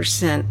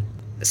 75%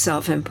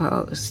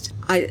 self-imposed.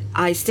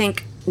 I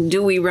think,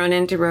 do we run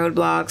into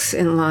roadblocks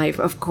in life?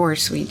 Of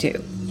course we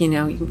do.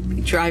 You're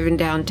driving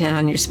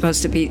downtown, you're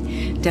supposed to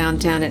be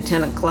downtown at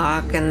 10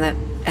 o'clock, and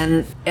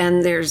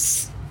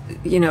there's,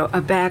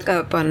 a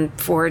backup on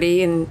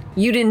 40, and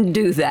you didn't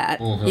do that.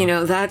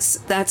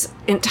 That's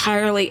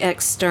entirely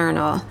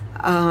external.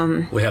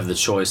 We have the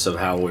choice of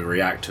how we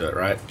react to it,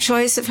 right?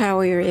 Choice of how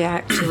we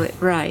react to it,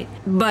 right.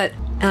 But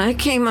I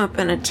came up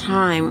in a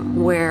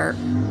time where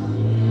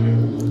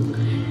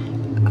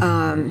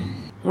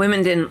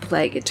women didn't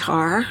play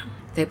guitar.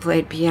 They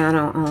played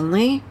piano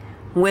only.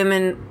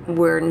 Women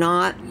were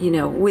not,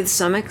 with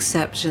some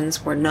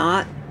exceptions, were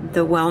not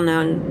the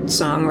well-known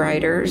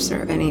songwriters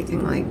or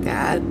anything like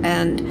that.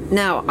 And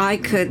now I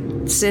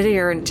could sit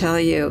here and tell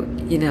you,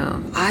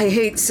 I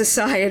hate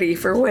society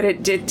for what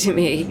it did to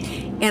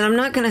me. And I'm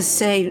not going to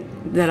say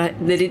that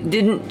it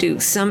didn't do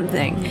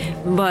something,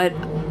 but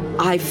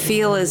I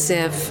feel as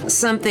if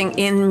something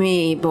in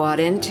me bought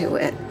into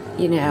it,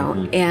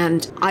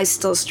 and I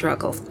still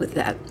struggle with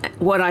that.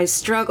 What I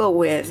struggle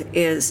with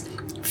is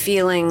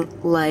feeling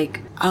like,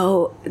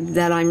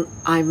 that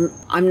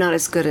I'm not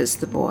as good as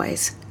the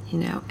boys,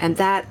 and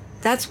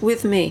that's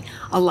with me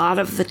a lot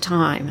of the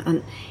time.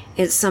 And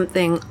it's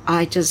something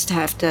I just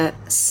have to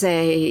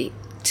say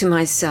to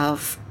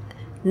myself,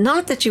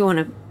 not that you want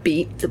to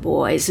beat the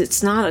boys.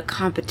 It's not a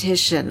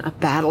competition, a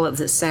battle of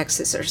the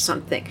sexes or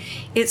something.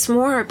 It's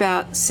more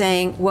about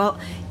saying, well,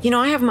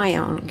 I have my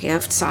own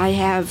gifts.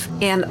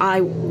 And I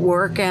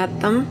work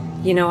at them.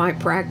 I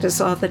practice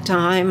all the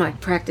time. I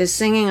practice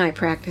singing. I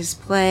practice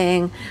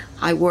playing.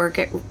 I work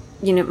at,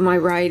 my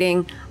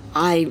writing.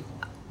 I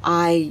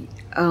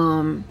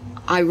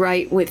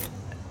write with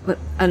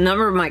a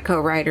number of my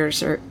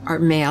co-writers are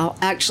male.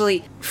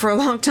 Actually, for a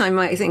long time,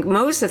 I think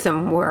most of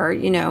them were.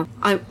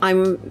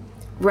 I'm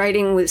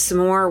writing with some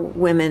more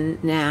women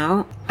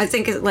now. I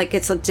think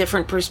it's a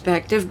different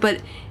perspective,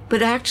 but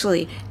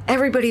actually,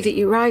 everybody that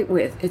you write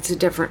with, it's a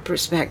different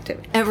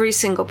perspective. Every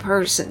single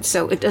person.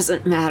 So it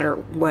doesn't matter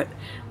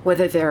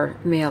whether they're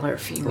male or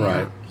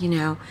female,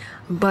 right.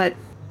 But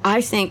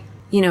I think,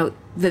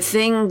 the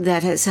thing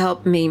that has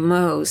helped me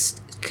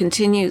most,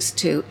 continues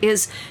to,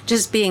 is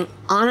just being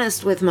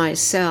honest with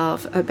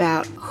myself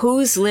about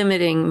who's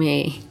limiting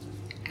me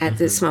at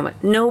this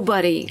moment.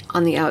 Nobody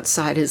on the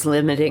outside is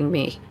limiting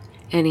me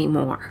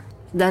anymore.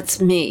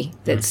 that's me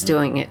that's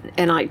doing it.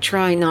 And I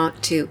try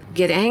not to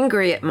get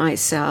angry at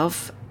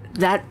myself.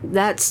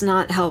 That's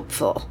not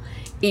helpful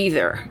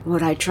either.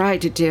 What I try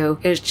to do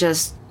is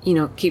just,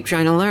 keep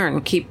trying to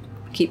learn, keep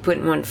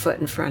putting one foot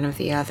in front of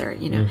the other,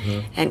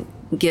 and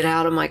get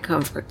out of my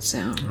comfort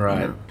zone.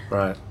 Right.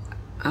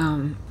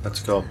 That's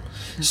cool.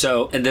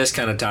 So, and this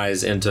kind of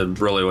ties into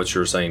really what you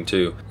were saying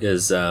too,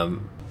 is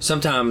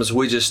sometimes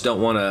we just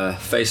don't want to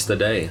face the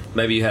day.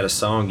 Maybe you had a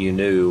song you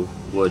knew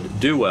would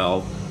do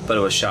well, but it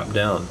was shot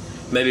down.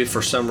 Maybe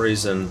for some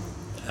reason,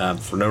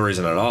 for no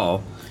reason at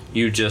all,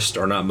 you just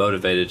are not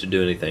motivated to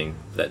do anything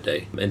that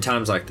day. In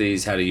times like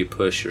these, how do you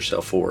push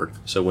yourself forward?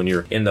 So when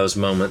you're in those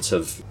moments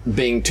of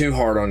being too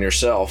hard on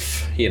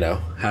yourself,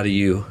 how do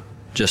you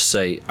just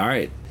say, all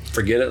right,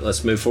 forget it,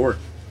 let's move forward?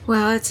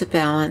 Well, it's a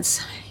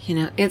balance.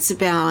 It's a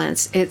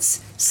balance.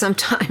 It's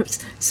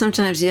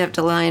sometimes you have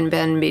to lie in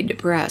bed and be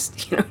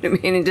depressed, you know what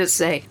I mean? And just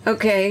say,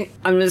 okay,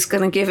 I'm just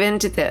going to give in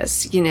to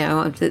this,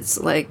 It's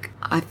like,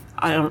 I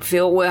don't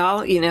feel well,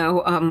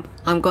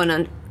 I'm going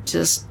to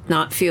just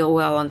not feel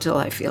well until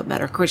I feel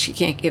better. Of course, you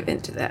can't give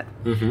in to that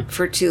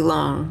for too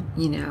long,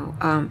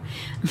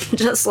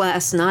 Just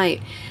last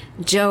night,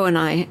 Joe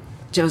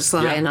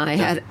Sly and I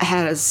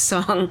had a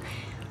song.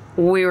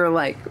 We were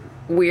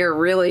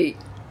really,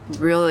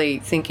 really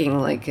thinking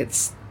like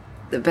it's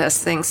the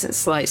best thing since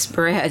sliced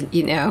bread,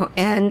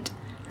 And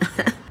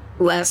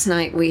last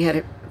night we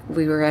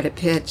were at a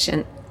pitch,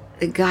 and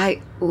the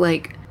guy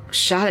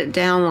shot it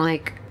down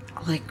like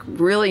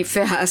really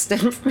fast,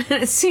 and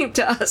it seemed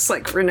to us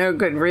like for no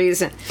good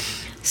reason.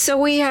 So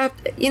we have,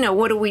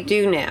 what do we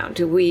do now?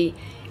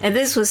 And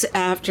this was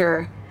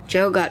after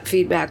Joe got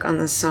feedback on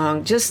the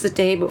song just the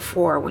day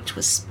before, which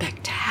was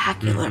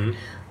spectacular.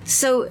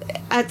 So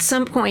at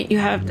some point you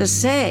have to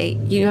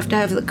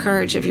have the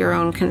courage of your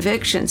own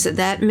convictions.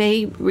 That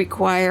may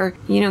require,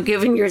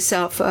 giving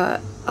yourself a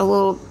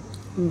little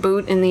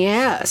boot in the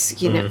ass,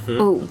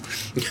 Oh,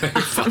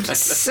 I'm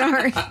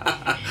sorry,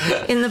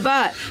 in the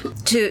butt,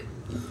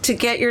 to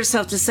get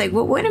yourself to say,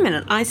 well, wait a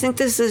minute, I think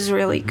this is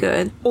really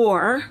good,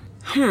 or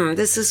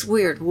this is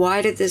weird.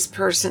 Why did this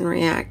person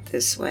react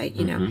this way?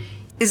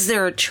 Is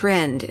there a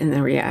trend in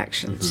the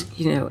reactions?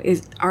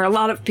 Are a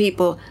lot of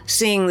people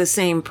seeing the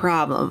same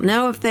problem?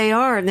 Now, if they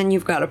are, then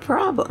you've got a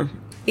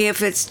problem.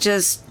 If it's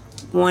just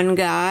one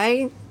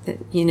guy,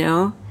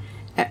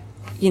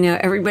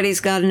 everybody's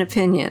got an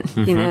opinion,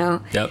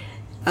 Yep.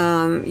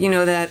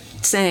 That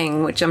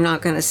saying, which I'm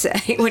not going to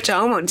say, which I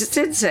almost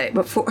did say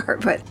before,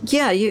 but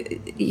yeah,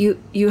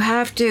 you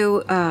have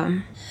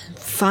to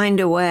find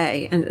a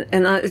way, and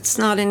it's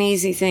not an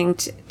easy thing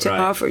to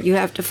offer. You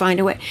have to find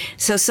a way.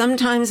 So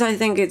sometimes I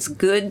think it's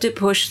good to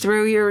push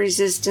through your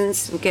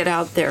resistance and get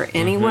out there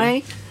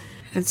anyway,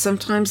 and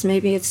sometimes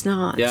maybe it's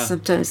not. Yeah.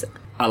 Sometimes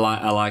I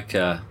like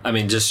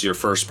just your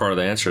first part of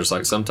the answer is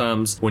like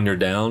sometimes when you're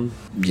down,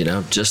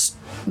 just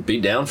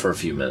be down for a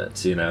few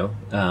minutes,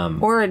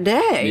 or a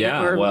day.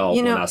 Yeah, or,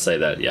 when I say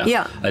that,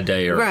 yeah, a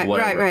day or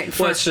whatever. Right.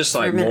 Well, it's just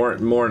like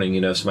mourning.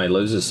 If somebody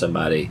loses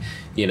somebody,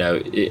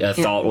 a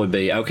thought would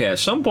be, okay, at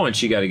some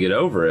point you got to get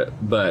over it,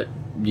 but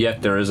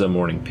yet there is a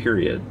mourning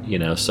period,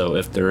 so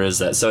if there is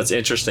that, so it's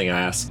interesting. I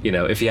asked,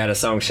 if you had a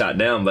song shot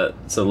down, but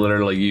so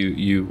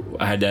literally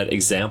I had that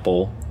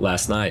example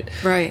last night,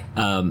 right?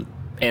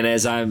 And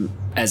as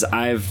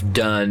I've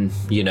done,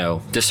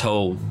 this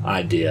whole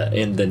idea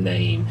in the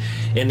name,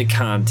 in the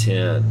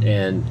content,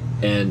 and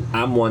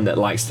I'm one that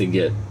likes to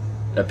get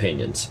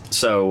opinions.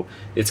 So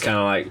it's kind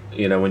of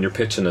like, when you're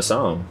pitching a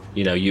song,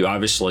 you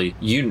obviously,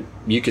 you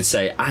could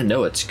say, I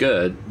know it's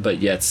good, but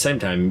yet at the same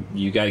time,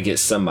 you got to get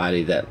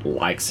somebody that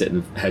likes it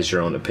and has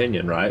your own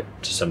opinion, right?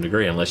 To some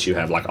degree, unless you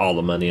have like all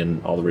the money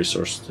and all the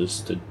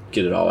resources to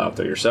get it all out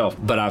there yourself.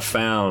 But I've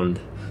found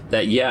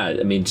that,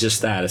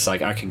 just that, it's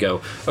like I could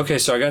go, okay,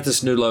 so I got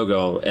this new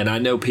logo, and I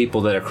know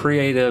people that are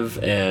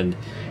creative and,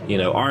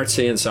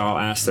 artsy, and so I'll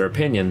ask their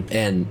opinion.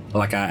 And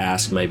like I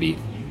asked maybe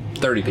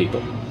 30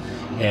 people,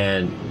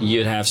 and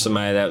you'd have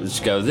somebody that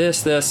would go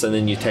this, and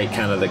then you take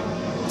kind of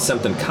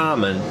something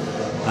common.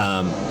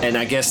 And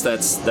I guess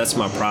that's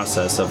my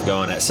process of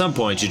going, at some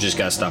point you just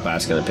got to stop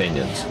asking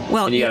opinions.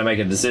 Well, and you got to make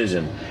a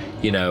decision,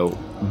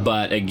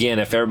 but again,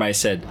 if everybody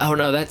said, oh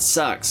no, that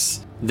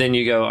sucks, then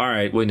you go, all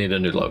right, we need a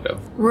new logo.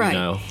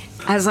 Right.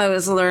 As I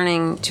was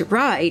learning to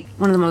write,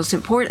 one of the most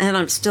important, and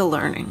I'm still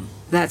learning,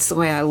 that's the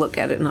way I look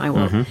at it, and I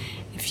will,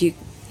 if you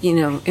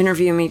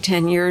interview me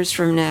 10 years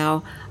from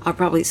now, I'll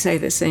probably say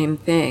the same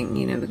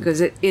thing,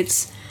 because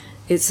it's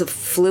a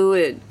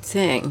fluid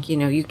thing,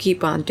 you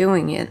keep on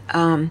doing it.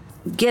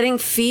 Getting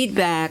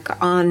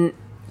feedback on,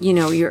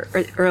 your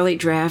early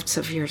drafts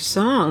of your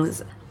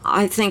songs,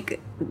 I think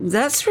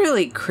that's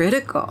really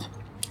critical.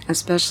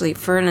 Especially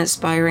for an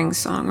aspiring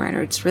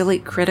songwriter, it's really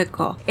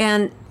critical.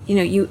 And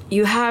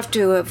you have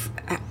to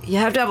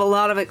have a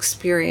lot of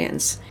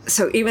experience.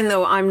 So even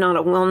though I'm not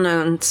a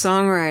well-known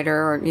songwriter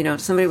or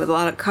somebody with a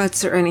lot of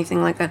cuts or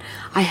anything like that,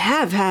 I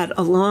have had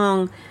a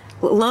long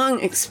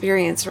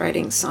experience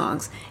writing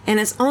songs. And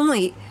it's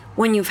only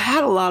when you've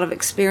had a lot of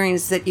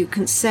experience that you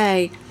can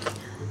say,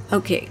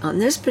 okay, on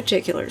this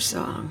particular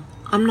song,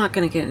 I'm not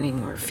going to get any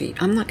more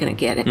I'm not going to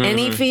get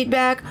any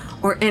feedback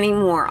or any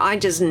more. I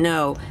just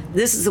know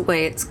this is the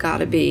way it's got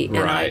to be. And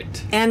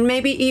Right. and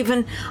maybe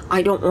even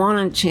I don't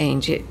want to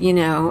change it,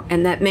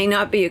 and that may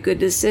not be a good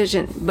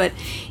decision. But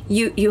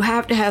you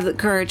have to have the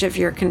courage of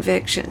your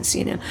convictions,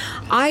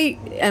 I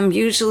am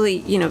usually,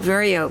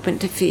 very open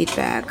to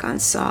feedback on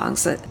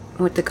songs. That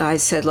what the guy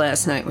said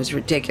last night was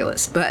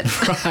ridiculous, but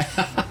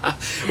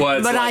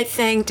Well, but I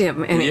thanked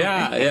him anyway.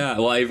 Yeah.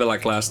 Well, even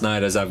like last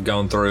night, as I've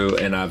gone through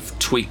and I've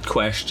tweaked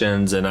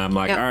questions, and I'm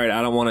like, Yep. all right,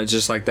 I don't want it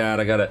just like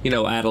that. I gotta,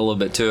 add a little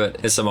bit to it.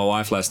 And so my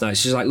wife last night,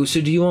 she's like, so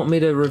do you want me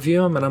to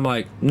review them? And I'm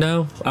like,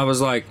 no. I was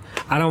like,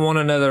 I don't want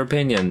another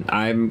opinion.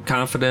 I'm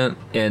confident,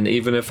 and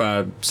even if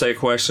I say a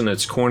question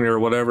that's corny or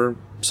whatever,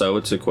 so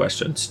it's a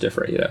question. It's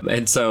different,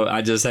 And so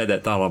I just had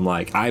that thought. I'm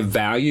like, I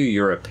value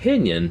your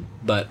opinion,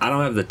 but I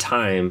don't have the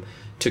time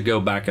to go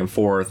back and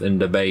forth and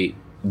debate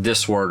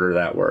this word or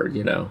that word,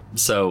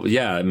 So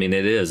yeah, I mean,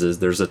 it is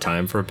there's a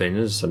time for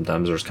opinions.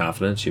 Sometimes there's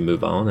confidence. You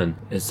move on, and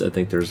I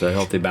think there's a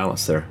healthy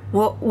balance there.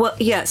 Well,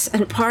 yes,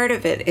 and part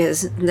of it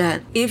is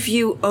that if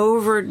you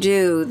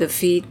overdo the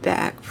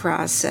feedback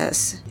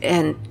process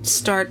and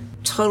start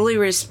totally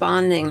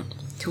responding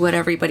to what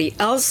everybody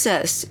else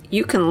says,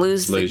 you can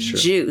lose the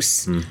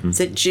juice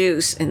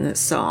in the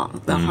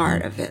song, the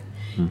heart of it.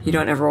 You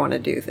don't ever want to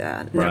do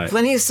that. There are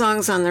plenty of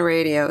songs on the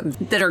radio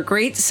that are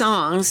great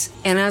songs,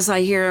 and as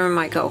I hear them,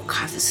 I go,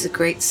 God, this is a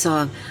great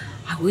song.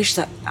 I wish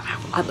that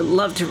I would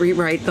love to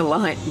rewrite the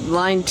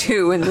line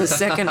 2 in the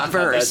second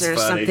verse or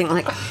something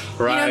like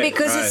that.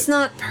 Because it's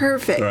not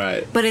perfect,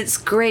 but it's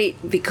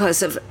great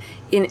because of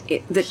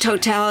the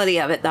totality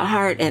of it, the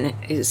heart in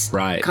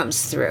it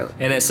comes through.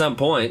 And at some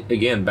point,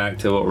 again, back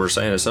to what we're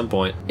saying, at some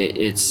point,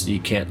 it's you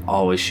can't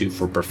always shoot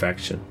for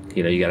perfection.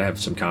 You got to have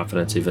some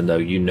confidence, even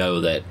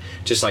though that,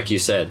 just like you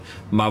said,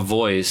 my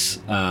voice,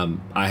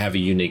 I have a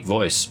unique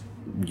voice.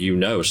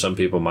 Some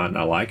people might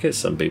not like it.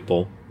 Some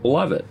people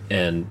love it.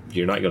 And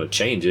you're not going to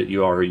change it.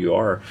 You are who you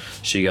are.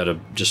 So you got to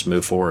just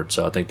move forward.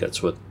 So I think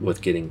that's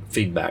with getting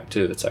feedback,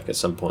 too. It's like at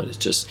some point,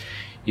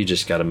 you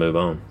just got to move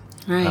on.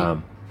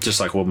 Right. Just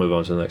like we'll move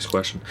on to the next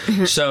question.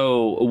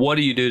 So what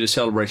do you do to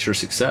celebrate your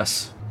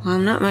success? Well,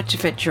 I'm not much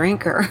of a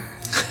drinker.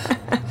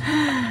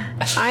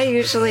 I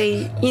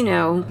usually, I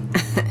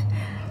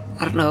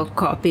don't know,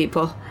 call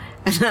people,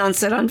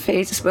 announce it on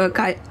Facebook.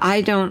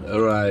 I don't,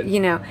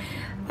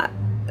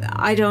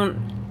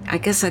 I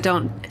guess I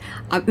don't,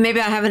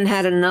 maybe I haven't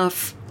had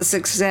enough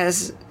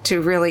success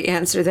to really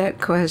answer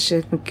that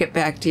question and get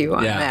back to you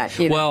on that.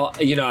 Well,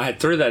 I had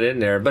threw that in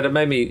there, but it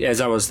made me,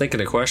 as I was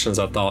thinking of questions,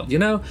 I thought, it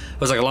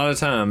was like a lot of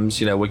times,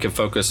 we can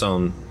focus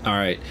on, all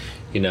right,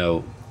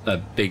 a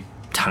big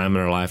time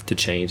in our life to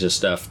change and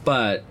stuff,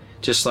 but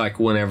just like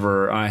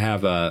whenever I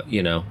have a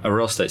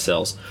real estate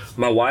sales,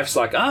 my wife's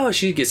like, oh,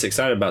 she gets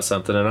excited about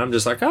something, and I'm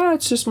just like, oh,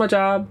 it's just my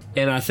job.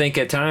 And I think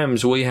at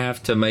times we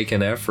have to make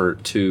an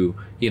effort to,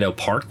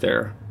 park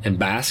there and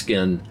bask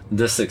in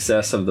the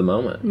success of the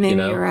moment. Maybe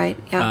you're right.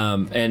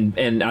 Yeah.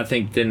 And I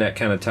think then that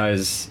kind of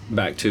ties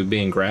back to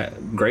being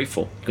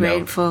grateful.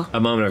 Grateful. A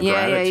moment of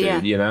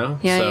gratitude.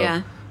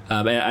 Yeah.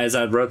 As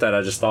I wrote that,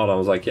 I just thought, I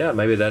was like, yeah,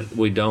 maybe that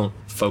we don't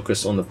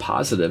focus on the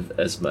positive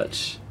as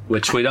much.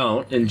 Which we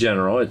don't in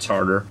general. It's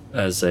harder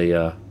as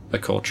a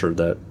culture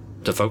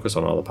to focus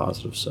on all the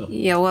positives. So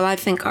yeah, well, I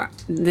think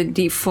the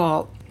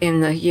default in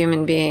the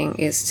human being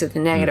is to the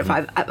negative.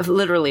 I've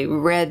literally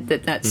read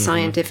that that's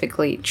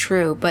scientifically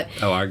true. But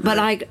I agree. But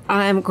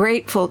I'm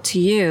grateful to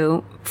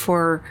you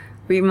for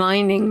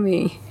reminding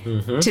me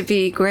to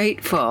be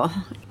grateful.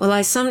 Well,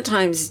 I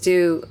sometimes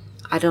do.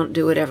 I don't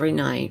do it every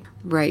night.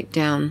 Write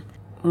down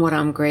what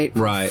I'm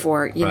grateful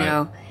for. You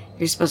know.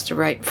 You're supposed to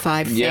write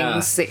 5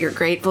 things that you're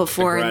grateful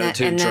for. The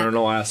gratitude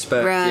journal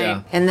aspect. Right.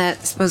 Yeah. And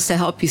that's supposed to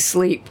help you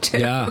sleep, too.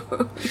 Yeah.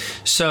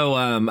 So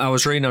I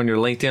was reading on your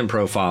LinkedIn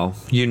profile,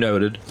 you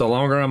noted, the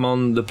longer I'm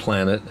on the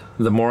planet,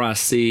 the more I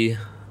see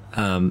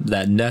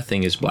that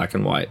nothing is black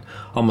and white.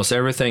 Almost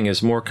everything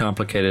is more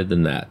complicated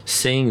than that.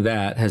 Seeing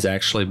that has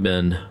actually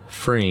been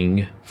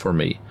freeing for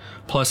me.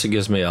 Plus, it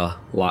gives me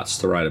lots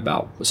to write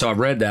about. So I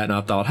read that and I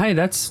thought, hey,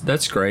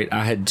 that's great.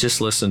 I had just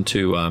listened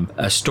to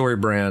a Story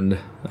Brand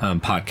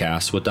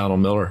podcast with Donald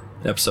Miller,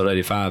 episode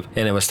 85,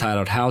 and it was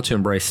titled How to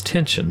Embrace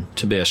Tension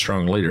to Be a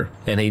Strong Leader.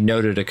 And he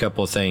noted a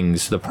couple of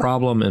things. The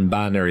problem in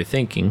binary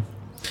thinking.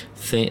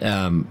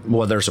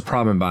 There's a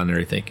problem in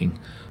binary thinking.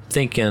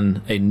 Think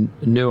in a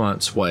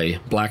nuanced way,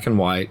 black and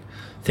white.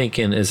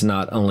 Thinking is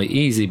not only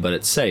easy, but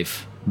it's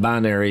safe.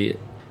 Binary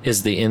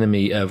is the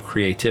enemy of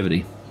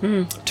creativity.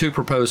 2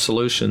 proposed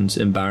solutions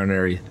in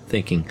binary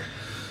thinking.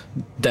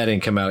 That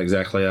didn't come out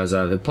exactly as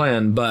I had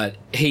planned, but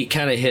he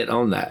kind of hit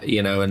on that,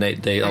 and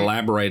they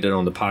elaborated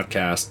on the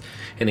podcast,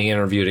 and he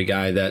interviewed a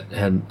guy that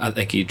had, I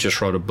think he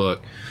just wrote a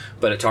book,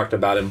 but it talked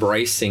about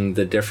embracing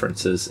the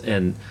differences,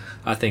 and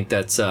I think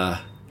that's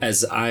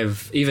as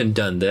I've even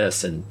done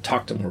this and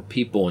talked to more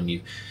people, and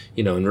you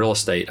know, in real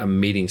estate, I'm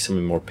meeting so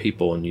many more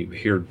people, and you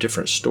hear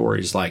different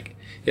stories. Like,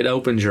 it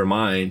opens your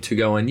mind to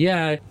going,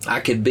 yeah, I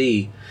could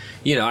be,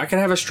 you know, I could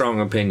have a strong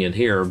opinion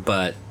here,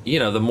 but, you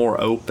know, the more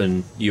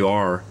open you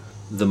are,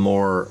 the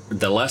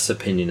less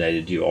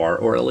opinionated you are,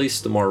 or at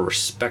least the more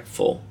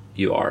respectful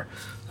you are.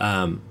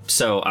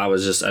 So I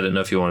didn't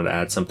know if you wanted to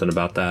add something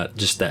about that,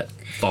 just that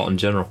thought in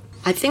general.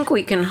 I think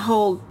we can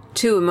hold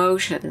two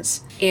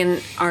emotions in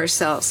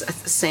ourselves at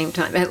the same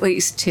time, at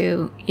least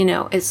two. You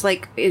know, it's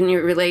like in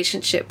your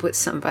relationship with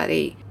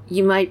somebody,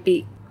 you might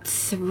be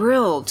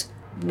thrilled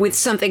with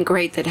something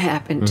great that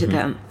happened to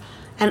them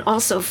and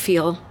also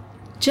feel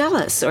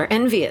jealous or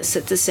envious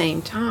at the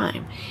same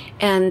time.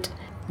 And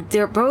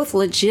they're both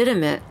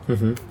legitimate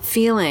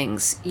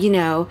feelings, you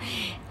know.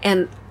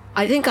 And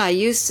I think I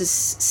used to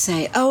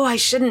say, oh,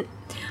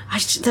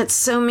 that's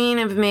so mean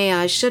of me.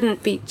 I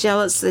shouldn't be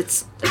jealous.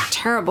 It's a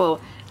terrible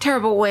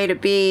way to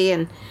be,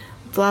 and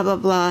blah, blah,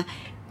 blah.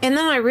 And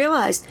then I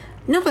realized,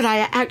 no, but I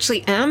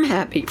actually am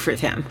happy for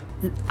them.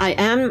 I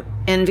am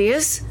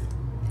envious,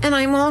 and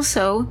I'm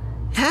also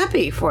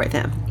happy for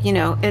them. You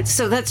know,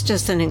 so that's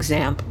just an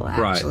example,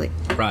 actually.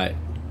 Right.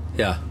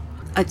 Yeah.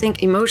 I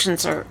think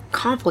emotions are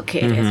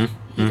complicated,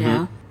 you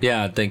know?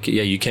 Yeah, I think,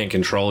 you can't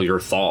control your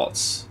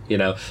thoughts. You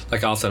know,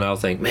 like often I'll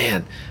think,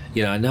 man,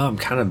 you know, I know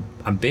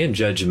I'm being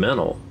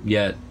judgmental,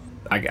 yet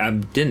I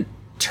didn't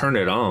turn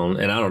it on.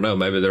 And I don't know,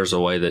 maybe there's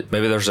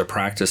a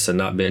practice in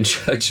not being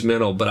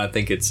judgmental, but I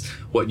think it's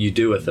what you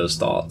do with those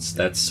thoughts.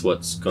 That's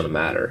what's going to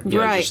matter. You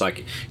know, just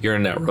like you're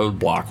in that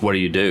roadblock, what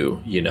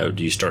do? You know,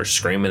 do you start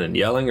screaming and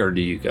yelling, or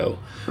do you go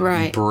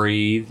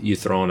breathe? You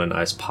throw on a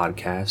nice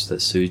podcast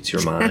that suits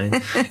your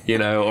mind, you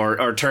know,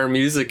 or turn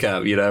music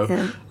up, you know.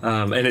 Yeah.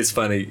 And it's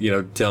funny, you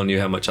know, telling you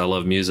how much I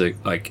love music.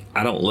 Like,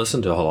 I don't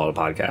listen to a whole lot of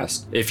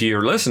podcasts. If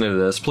you're listening to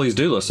this, please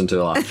do listen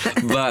to a lot.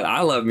 But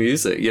I love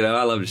music, you know.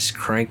 I love just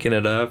cranking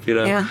it up, you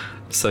know. Yeah.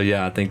 So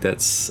yeah, I think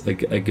that's a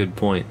good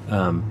point.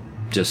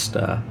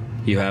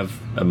 You have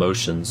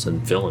emotions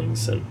and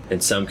feelings,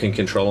 and some can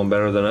control them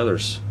better than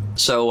others.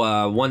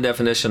 So one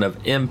definition of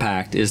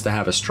impact is to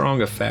have a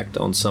strong effect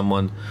on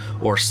someone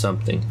or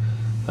something.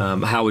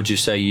 How would you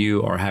say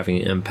you are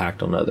having an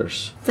impact on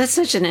others? That's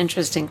such an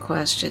interesting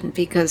question,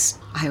 because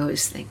I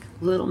always think,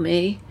 little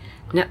me.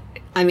 No,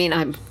 I mean,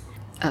 I'm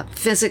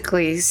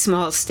physically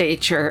small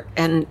stature,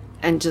 and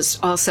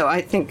just also,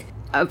 I think,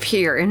 up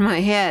here in my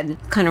head,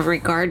 kind of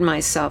regard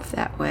myself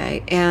that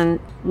way.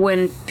 And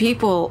when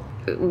people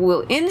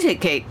will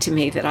indicate to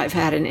me that I've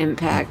had an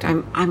impact,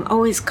 I'm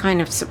always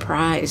kind of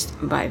surprised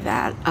by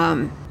that.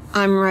 I'm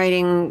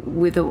writing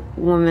with a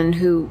woman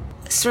who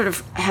sort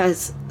of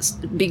has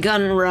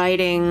begun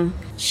writing.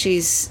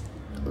 She's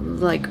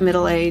like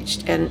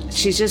middle-aged, and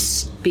she's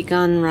just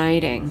begun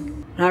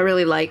writing. I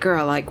really like her.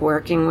 I like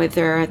working with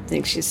her. I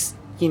think she's,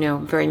 you know,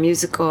 very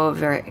musical,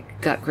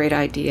 got great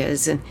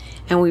ideas, and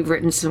we've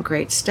written some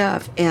great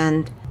stuff.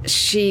 And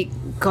she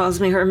calls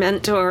me her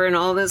mentor and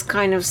all this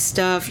kind of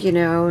stuff, you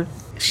know.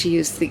 She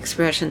used the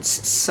expression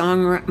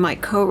my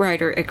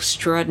co-writer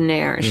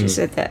extraordinaire. She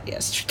said that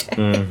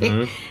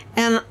yesterday.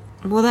 And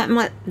well,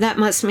 that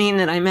must mean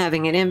that I'm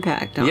having an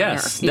impact on her.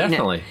 Yes,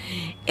 definitely. Know?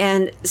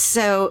 And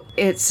so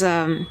it's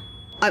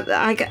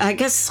I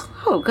guess,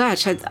 oh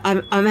gosh,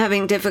 I'm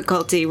having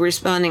difficulty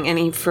responding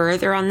any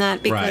further on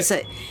that, because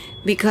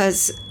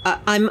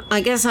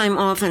I guess I'm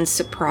often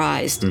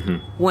surprised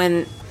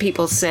when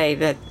people say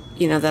that,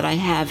 you know, that I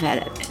have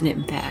had an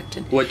impact.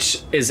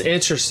 Which is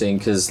interesting,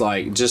 because,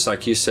 like, just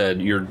like you said,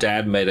 your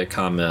dad made a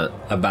comment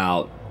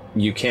about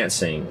you can't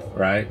sing,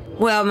 right?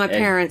 Well, my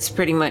parents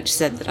pretty much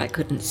said that I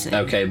couldn't sing.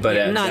 Okay,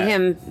 but not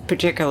him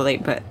particularly,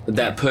 but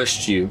that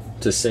pushed you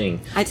to sing.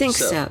 I think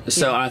so.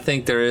 So I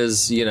think there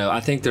is, you know, I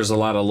think there's a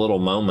lot of little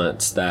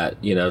moments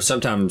that, you know,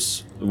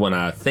 sometimes when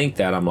I think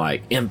that, I'm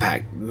like,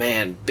 impact,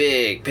 man,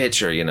 big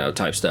picture, you know,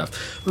 type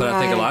stuff. But I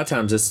think a lot of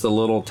times it's the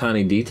little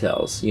tiny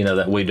details, you know,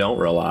 that we don't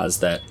realize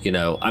that, you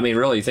know, I mean,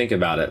 really think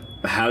about it.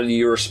 How do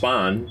you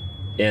respond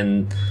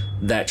in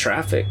that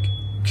traffic?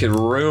 Could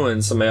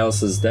ruin somebody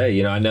else's day.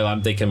 You know, I know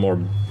I'm thinking more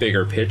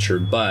bigger picture,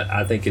 but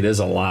I think it is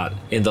a lot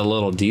in the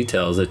little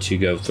details that you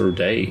go through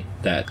day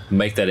that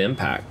make that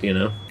impact, you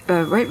know?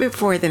 Right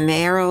before the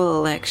mayoral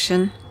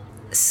election,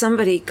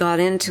 somebody got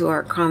into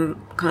our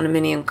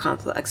condominium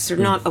complex. They're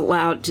not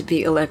allowed to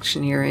be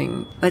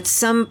electioneering, but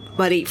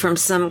somebody from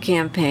some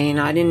campaign,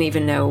 I didn't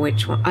even know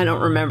which one, I don't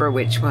remember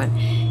which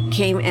one,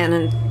 came in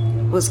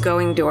and was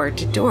going door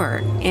to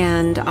door,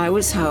 and I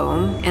was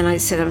home, and I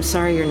said, I'm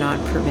sorry, you're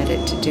not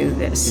permitted to do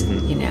this,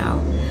 you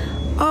know.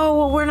 Oh,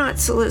 well, we're not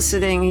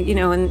soliciting, you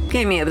know, and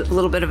gave me a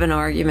little bit of an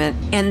argument.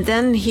 And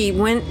then he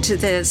went to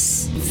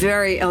this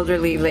very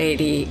elderly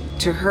lady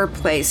to her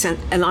place, and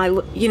I,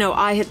 you know,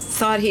 I had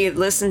thought he had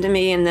listened to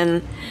me, and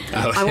then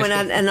I went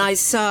out and I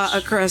saw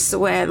across the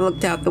way, I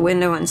looked out the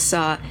window and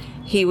saw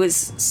he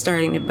was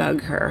starting to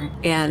bug her,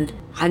 and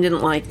I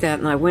didn't like that,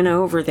 and I went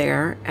over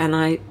there, and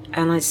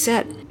I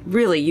said,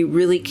 really, you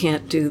really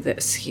can't do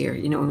this here.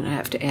 You know, I'm going to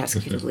have to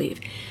ask you to leave.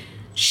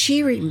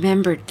 she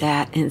remembered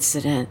that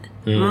incident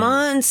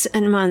months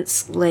and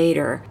months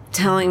later,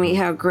 telling me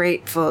how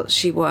grateful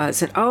she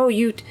was. And, oh,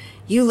 you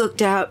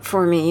looked out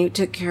for me. You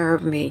took care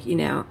of me, you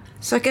know.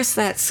 So I guess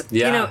that's,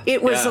 you know,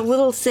 it was a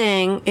little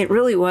thing. It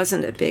really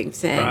wasn't a big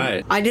thing.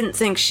 Right. I didn't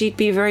think she'd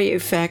be very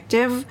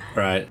effective.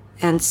 Right.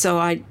 And so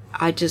I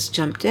just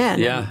jumped in.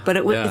 Yeah. But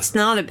it's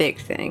not a big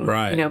thing.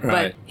 Right. You know,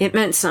 right. But it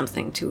meant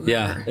something to her.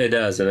 Yeah, it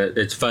does. And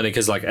it's funny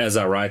because, like, as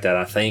I write that,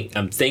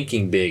 I'm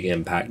thinking big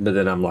impact, but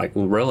then I'm like,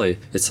 well, really,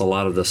 it's a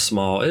lot of the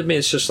small. I mean,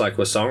 it's just like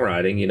with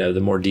songwriting, you know, the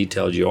more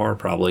detailed you are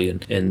probably,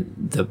 and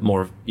the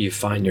more you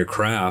find your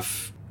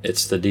craft,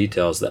 it's the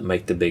details that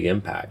make the big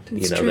impact,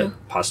 It's you know, true.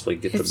 that possibly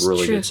get It's the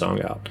really true. good song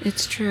out.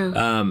 It's true.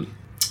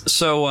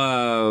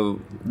 So,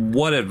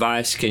 what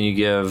advice can you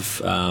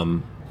give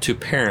to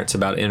parents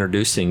about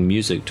introducing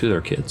music to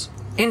their kids?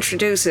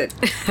 Introduce it.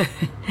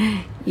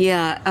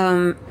 Yeah.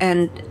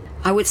 And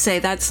I would say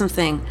that's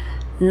something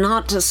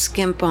not to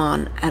skimp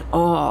on at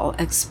all.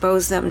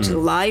 Expose them to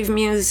live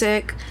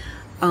music,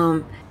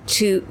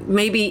 to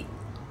maybe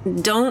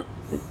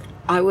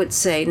I would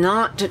say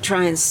not to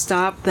try and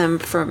stop them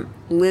from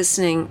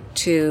listening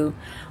to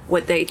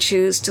what they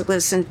choose to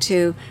listen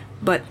to,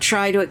 but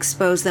try to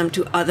expose them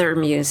to other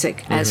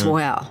music as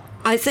well.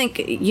 I think,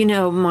 you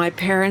know, my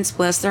parents,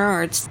 bless their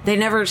hearts, they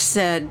never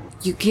said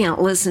you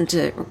can't listen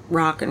to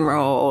rock and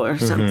roll or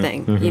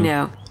something, you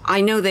know.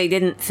 I know they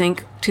didn't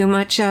think too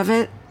much of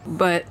it,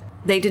 but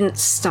they didn't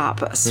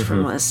stop us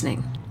from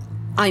listening.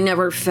 I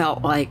never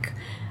felt like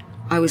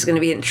I was going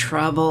to be in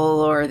trouble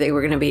or they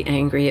were going to be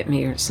angry at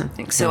me or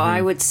something. So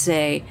I would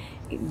say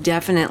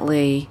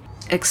definitely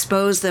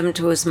expose them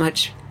to as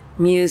much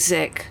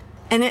music.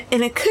 And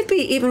it could be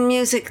even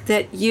music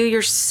that you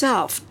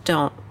yourself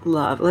don't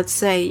love. Let's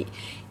say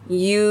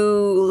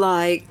you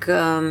like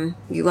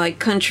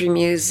country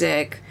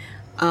music,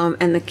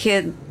 and the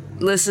kid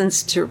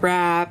listens to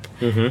rap.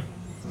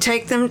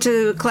 Take them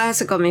to a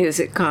classical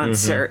music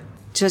concert.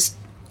 Just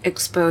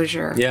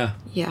exposure. Yeah.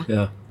 Yeah.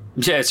 Yeah.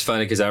 Yeah, it's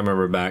funny because I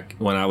remember back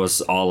when I was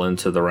all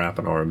into the rap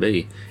and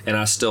R&B, and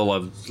I still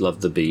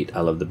love the beat. I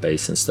love the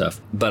bass and stuff.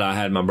 But I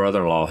had my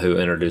brother-in-law who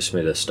introduced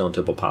me to Stone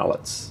Temple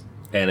Pilots.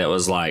 And it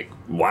was like,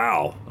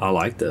 wow, I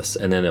like this.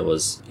 And then it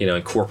was, you know,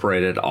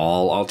 incorporated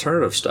all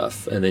alternative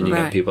stuff. And then you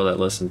got people that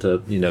listen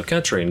to, you know,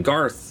 country. And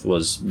Garth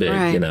was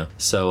big, you know.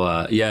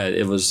 So, yeah,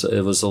 it was a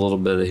little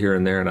bit of here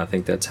and there. And I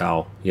think that's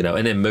how, you know,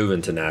 and then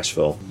moving to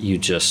Nashville, you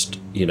just,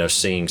 you know,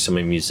 seeing so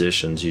many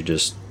musicians, you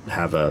just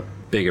have a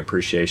big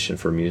appreciation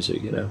for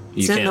music, you know. You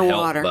It's can't in the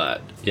help water.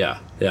 but, yeah.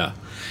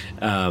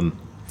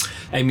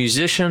 A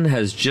musician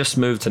has just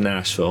moved to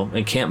Nashville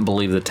and can't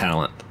believe the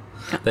talent.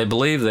 They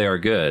believe they are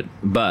good,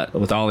 but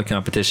with all the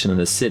competition in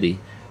the city,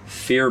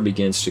 fear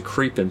begins to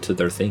creep into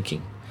their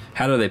thinking.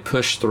 How do they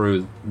push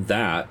through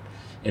that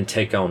and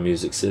take on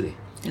Music City?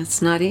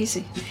 It's not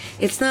easy.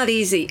 It's not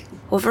easy.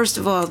 Well, first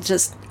of all,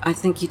 I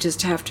think you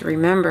just have to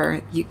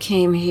remember you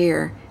came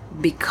here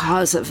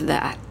because of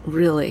that,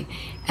 really.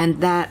 And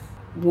that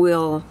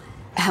will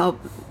help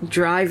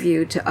drive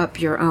you to up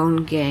your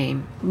own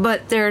game.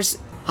 But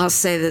I'll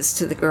say this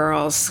to the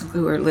girls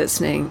who are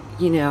listening,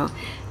 you know,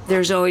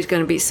 there's always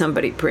going to be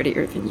somebody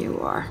prettier than you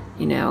are,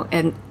 you know,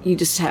 and you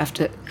just have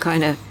to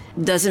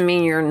doesn't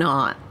mean you're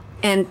not.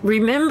 And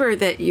remember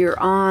that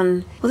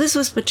this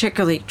was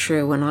particularly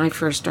true when I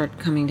first started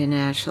coming to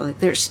Nashville.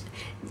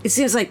 It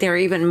seems like there are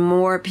even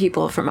more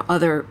people from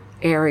other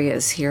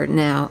areas here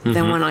now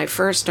than when I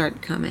first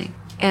started coming.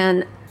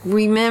 And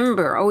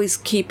remember, always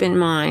keep in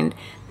mind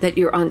that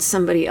you're on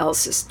somebody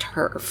else's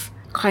turf.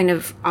 Kind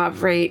of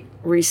operate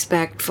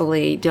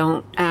respectfully.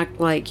 Don't act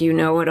like you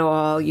know it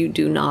all. You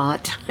do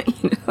not.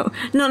 You know,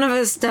 none of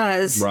us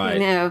does. Right.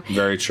 You know.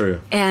 Very true.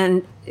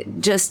 And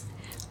just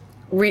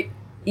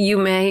you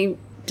may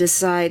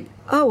decide,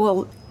 oh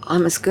well,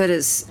 I'm as good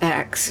as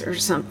X or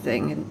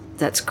something, and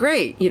that's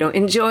great. You know,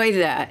 enjoy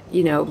that.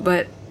 You know,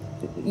 but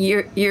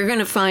you're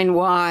gonna find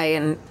Y,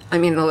 and I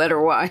mean the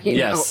letter Y, you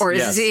know, or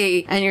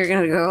Z, and you're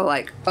gonna go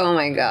like, oh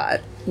my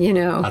God. You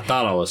know, I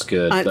thought I was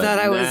good. I but thought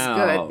I was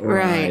now, good.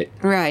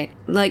 Right.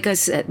 Like I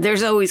said,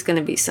 there's always going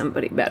to be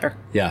somebody better.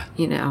 Yeah.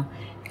 You know,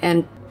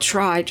 and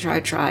try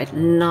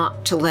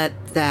not to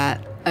let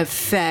that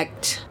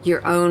affect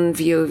your own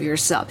view of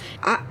yourself.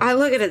 I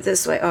look at it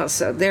this way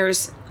also.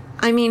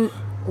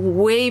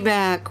 Way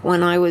back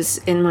when I was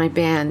in my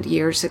band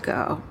years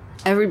ago,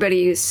 everybody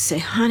used to say,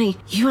 honey,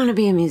 you want to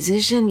be a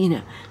musician? You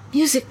know,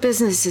 music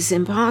business is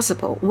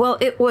impossible. Well,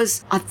 it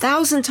was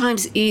 1,000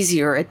 times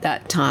easier at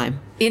that time.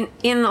 In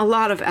a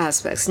lot of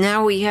aspects.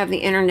 Now we have the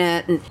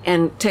internet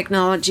and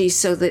technology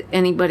so that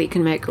anybody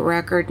can make a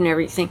record and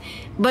everything.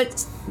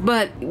 But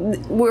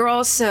we're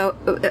also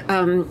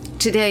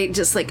today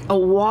just like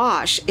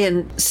awash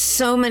in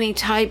so many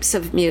types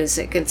of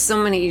music and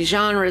so many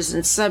genres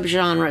and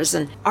subgenres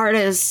and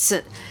artists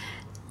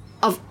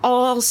of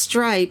all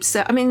stripes.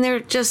 I mean, they're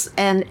just,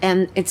 and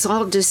it's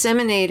all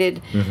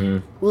disseminated.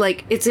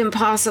 Like it's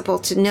impossible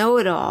to know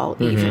it all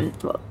even.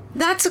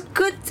 that's a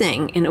good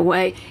thing in a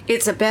way.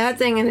 It's a bad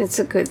thing and it's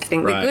a good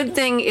thing. Right. The good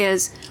thing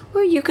is,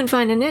 well, you can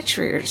find a niche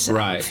for yourself,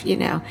 Right. you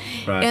know.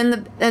 Right.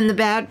 And the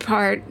bad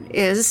part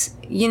is,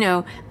 you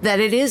know, that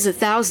it is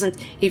 1,000.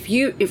 If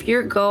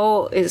your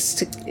goal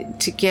is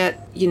to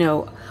get, you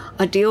know,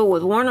 a deal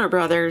with Warner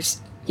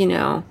Brothers, you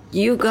know,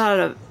 you got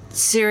a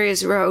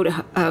serious road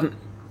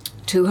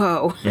to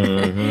hoe.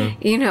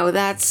 Mm-hmm. You know,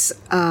 that's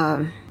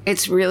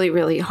it's really,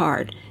 really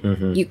hard.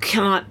 Mm-hmm. You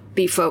cannot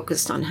be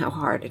focused on how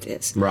hard it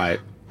is. Right.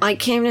 I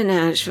came to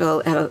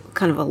Nashville at a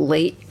kind of a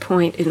late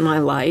point in my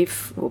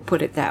life, we'll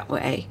put it that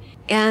way.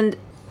 And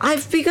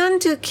I've begun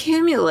to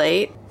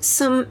accumulate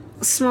some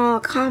small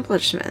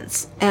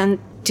accomplishments. And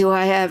do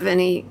I have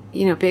any,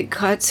 you know, big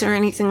cuts or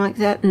anything like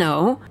that?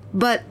 No.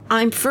 But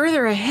I'm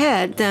further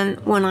ahead than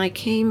when I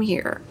came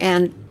here.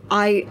 And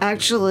I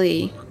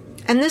actually,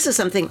 and this is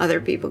something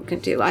other people can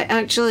do. I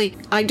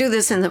do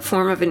this in the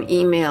form of an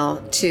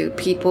email to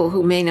people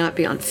who may not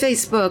be on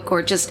Facebook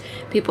or just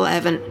people I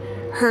haven't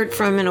heard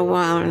from in a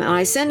while. And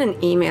I send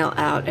an email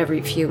out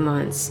every few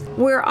months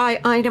where I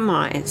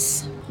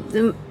itemize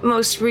the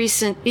most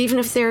recent, even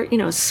if they're, you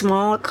know,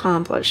 small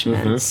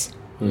accomplishments.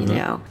 You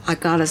know, I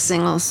got a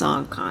single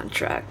song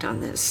contract on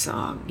this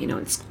song, you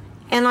know,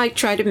 and I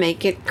try to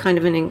make it kind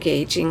of an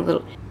engaging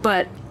little,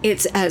 but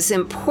it's as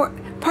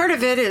important. Part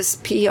of it is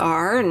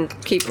PR and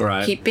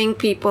keeping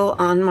people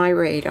on my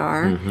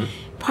radar.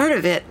 Part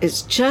of it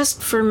is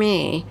just for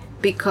me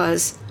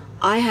because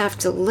I have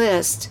to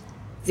list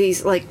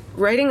these, like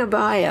writing a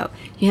bio,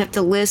 you have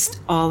to list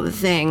all the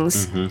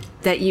things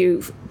that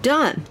you've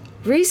done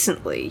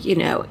recently, you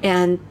know,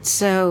 and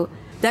so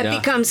that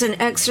becomes an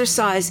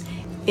exercise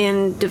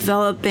in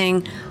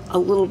developing a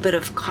little bit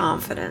of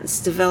confidence,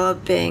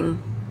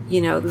 developing,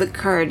 you know, the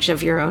courage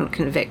of your own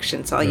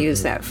convictions. I'll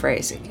use that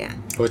phrase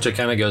again. Which it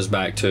kind of goes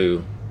back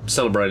to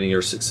celebrating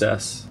your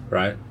success,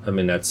 right? I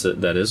mean,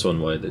 that is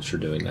one way that you're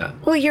doing that.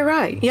 Well, you're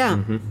right.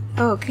 Yeah.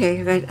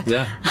 Okay. I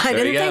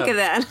didn't think of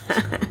that.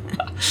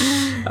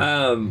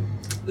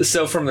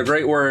 So from the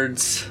great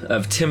words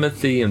of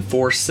Timothy in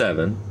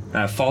 4:7,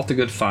 I have fought the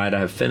good fight, I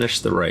have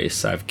finished the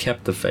race, I have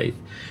kept the faith.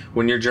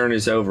 When your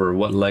journey's over,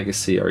 what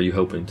legacy are you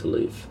hoping to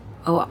leave?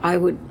 Oh, I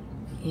would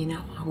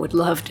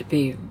love to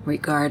be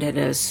regarded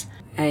as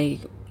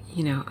a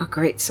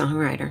great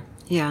songwriter.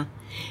 Yeah.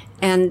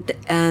 And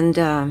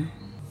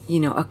you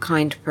know, a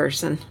kind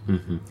person.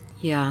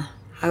 Yeah.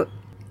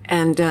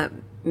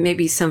 And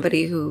maybe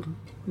somebody who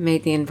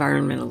made the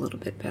environment a little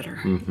bit better,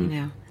 you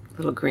know, a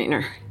little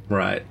greener.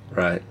 Right.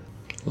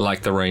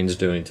 Like the rain's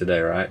doing today,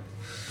 right?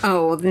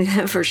 Oh,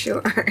 for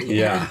sure.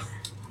 Yeah.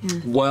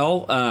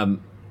 Well,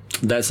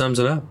 that sums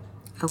it up.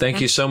 Okay.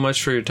 Thank you so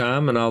much for your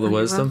time and all the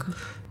wisdom. Welcome.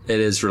 It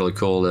is really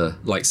cool to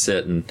like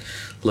sit and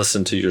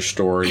listen to your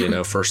story. You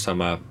know, first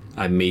time I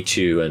meet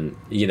you, and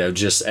you know,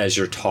 just as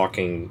you're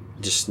talking,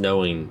 just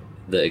knowing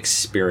the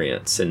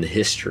experience and the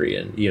history,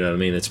 and you know what I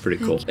mean, it's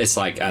pretty cool. It's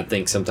like I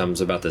think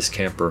sometimes about this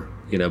camper,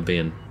 you know,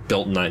 being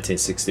built in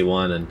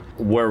 1961, and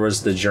where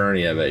was the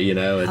journey of it? You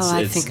know,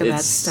 I think about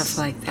stuff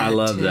like that. I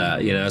love too.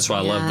 that. You know, that's why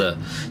I love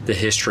the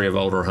history of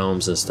older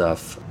homes and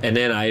stuff. And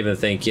then I even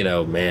think, you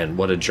know, man,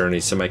 what a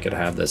journey somebody could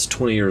have that's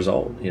 20 years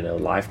old. You know,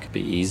 life could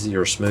be easy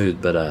or smooth,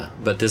 but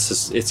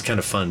it's kind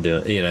of fun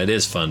doing. You know, it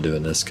is fun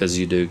doing this because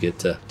you do get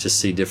to just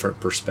see different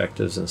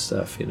perspectives and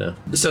stuff. You know,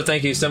 so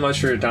thank you so much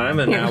for your time,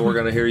 and now we're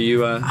gonna hear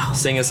you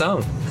sing a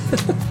song.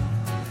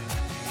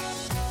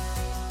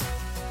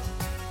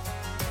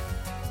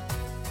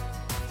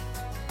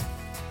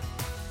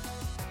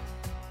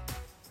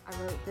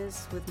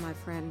 This with my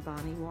friend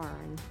Bonnie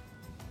Warren.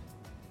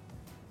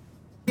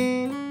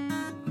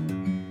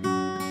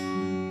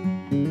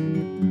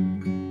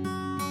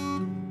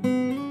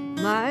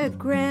 My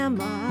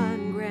grandma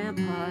and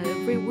grandpa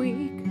every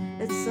week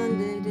at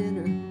Sunday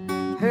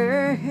dinner,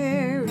 her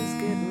hair is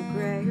getting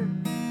grayer,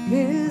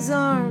 his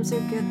arms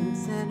are getting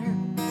thinner,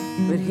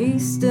 but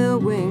he's still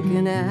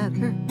winking at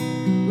her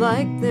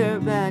like they're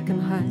back in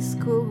high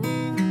school.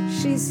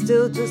 She's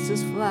still just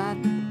as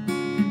flattered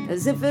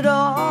as if it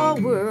all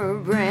were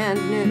brand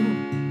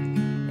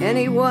new.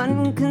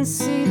 Anyone can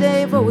see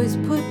they've always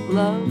put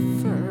love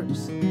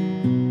first.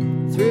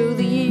 Through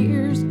the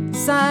years,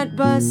 side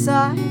by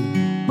side,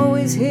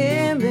 always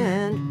him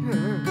and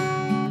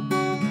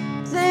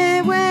her.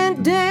 They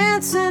went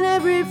dancing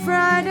every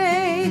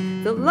Friday,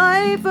 the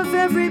life of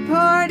every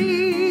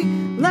party,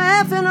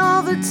 laughing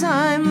all the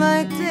time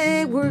like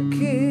they were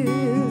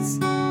kids,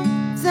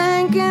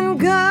 thanking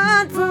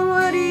God for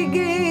what he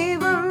gave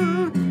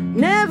them,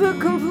 never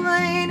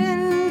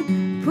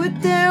complaining,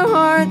 put their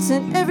hearts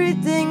in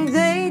everything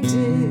they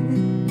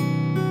did.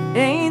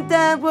 Ain't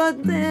that what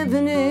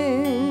living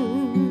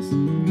is?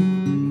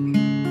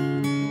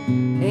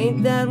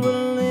 Ain't that what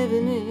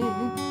living is?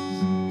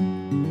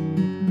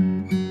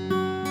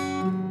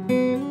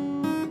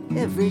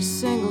 Every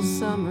single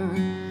summer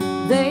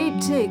they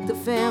take the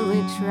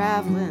family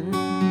traveling,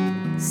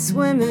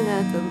 swimming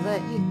at the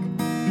lake,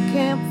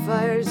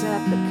 campfires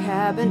at the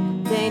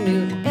cabin. They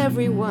knew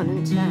everyone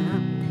in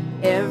town,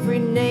 every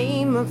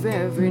name of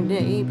every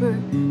neighbor.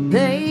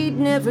 They'd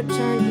never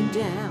turn you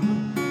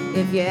down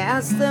if you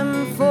asked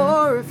them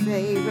for a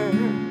favor.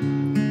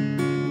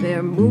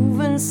 They're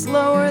moving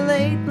slower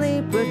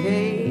lately, but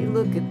hey,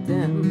 look at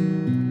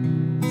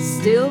them,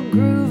 still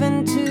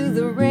grooving to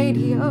the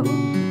radio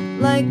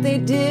like they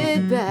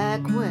did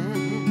back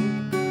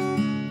when.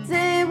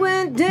 They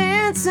went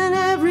dancing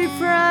every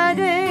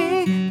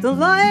Friday, the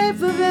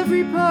life of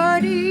every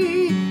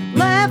party,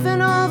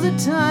 laughing all the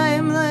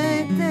time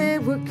like they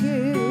were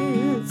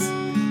kids,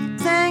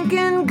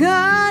 thanking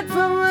God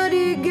for what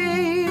He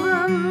gave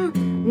them,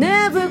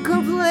 never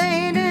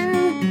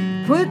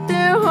complaining, put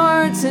their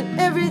hearts in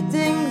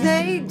everything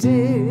they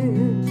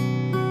did.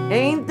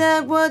 Ain't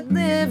that what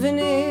living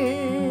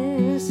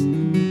is?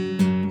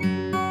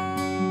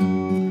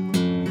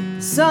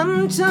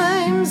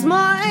 Sometimes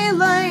my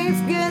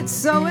life gets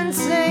so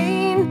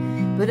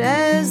insane, but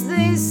as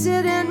they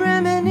sit and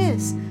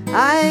reminisce,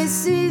 I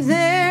see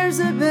there's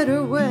a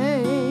better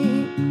way.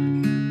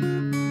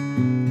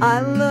 I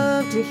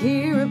love to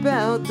hear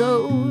about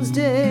those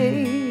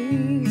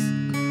days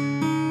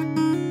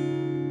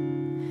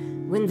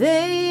when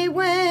they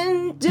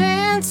went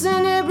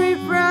dancing every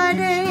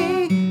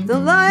Friday, the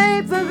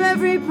life of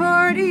every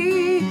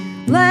party,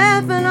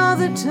 laughing all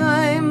the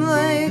time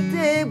like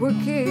they were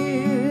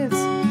kids,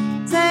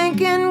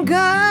 thanking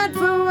God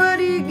for what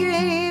He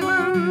gave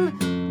them,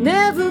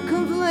 never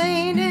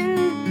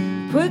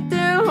complaining, put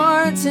their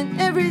hearts in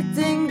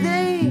everything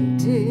they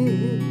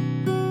did,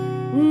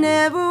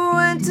 never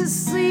went to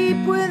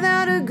sleep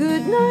without a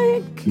good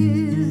night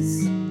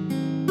kiss.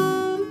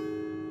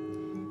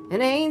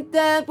 And ain't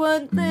that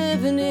what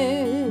living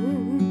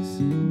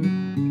is?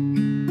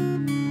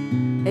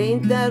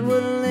 Ain't that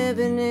what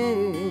living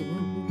is?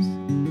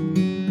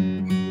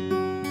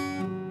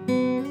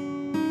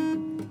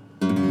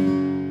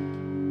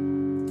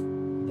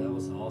 That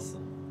was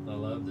awesome. I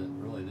loved it.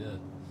 Really did.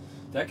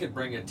 That could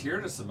bring a tear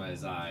to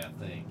somebody's eye, I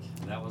think.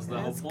 That was the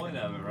whole point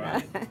of it,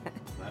 right?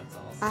 That's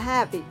awesome. I'm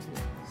happy to.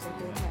 So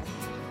good happy.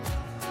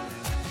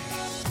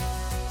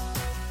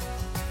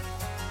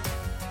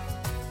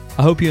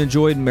 I hope you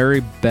enjoyed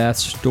Mary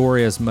Beth's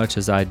story as much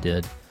as I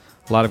did.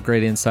 A lot of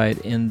great insight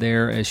in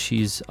there, as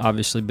she's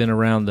obviously been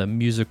around the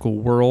musical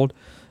world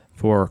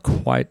for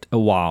quite a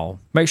while.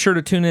 Make sure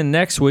to tune in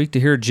next week to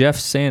hear Jeff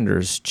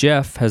Sanders.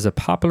 Jeff has a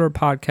popular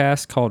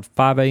podcast called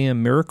 5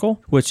 a.m.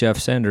 Miracle with Jeff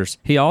Sanders.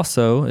 He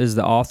also is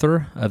the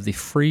author of the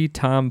Free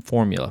Time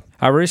Formula.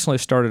 I recently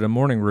started a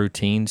morning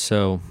routine,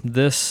 so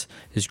this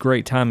is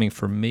great timing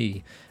for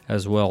me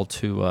as well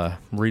to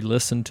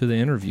re-listen to the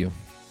interview.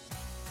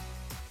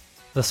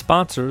 The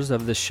sponsors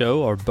of this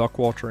show are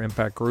Buckwalter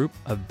Impact Group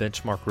of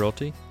Benchmark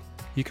Realty.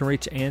 You can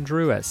reach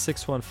Andrew at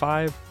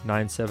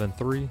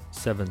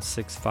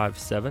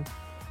 615-973-7657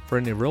 for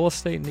any real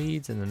estate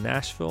needs in the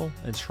Nashville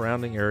and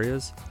surrounding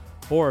areas,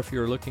 or if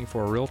you're looking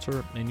for a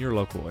realtor in your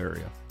local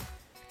area.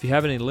 If you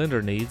have any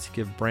lender needs,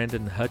 give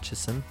Brandon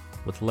Hutchison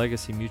with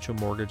Legacy Mutual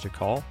Mortgage a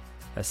call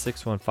at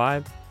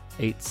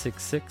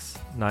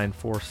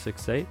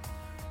 615-866-9468.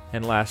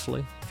 And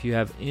lastly, if you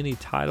have any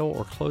title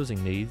or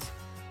closing needs,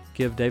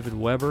 give David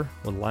Weber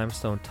with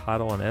Limestone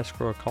Title and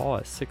Escrow a call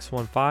at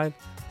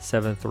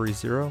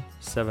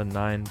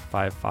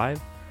 615-730-7955.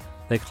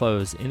 They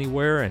close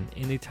anywhere and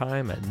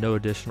anytime at no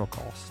additional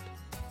cost.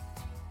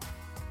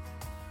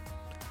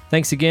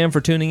 Thanks again for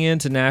tuning in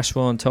to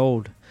Nashville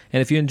Untold.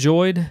 And if you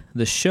enjoyed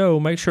the show,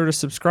 make sure to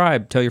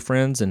subscribe. Tell your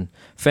friends and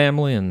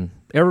family and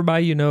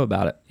everybody you know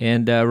about it.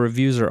 And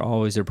reviews are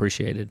always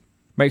appreciated.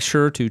 Make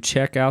sure to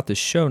check out the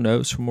show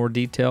notes for more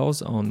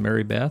details on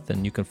Mary Beth,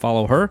 and you can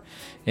follow her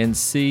and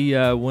see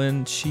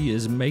when she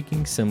is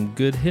making some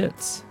good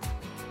hits.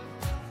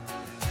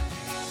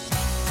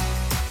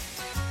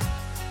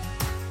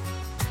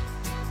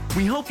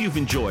 We hope you've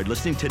enjoyed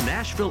listening to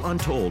Nashville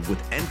Untold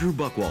with Andrew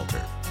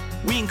Buckwalter.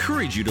 We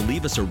encourage you to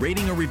leave us a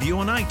rating or review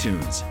on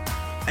iTunes.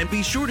 And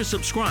be sure to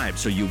subscribe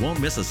so you won't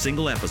miss a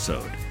single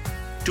episode.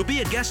 To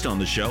be a guest on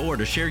the show or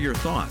to share your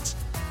thoughts,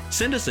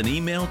 send us an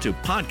email to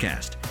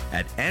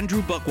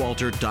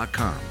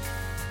podcast@andrewbuckwalter.com.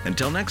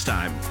 Until next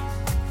time,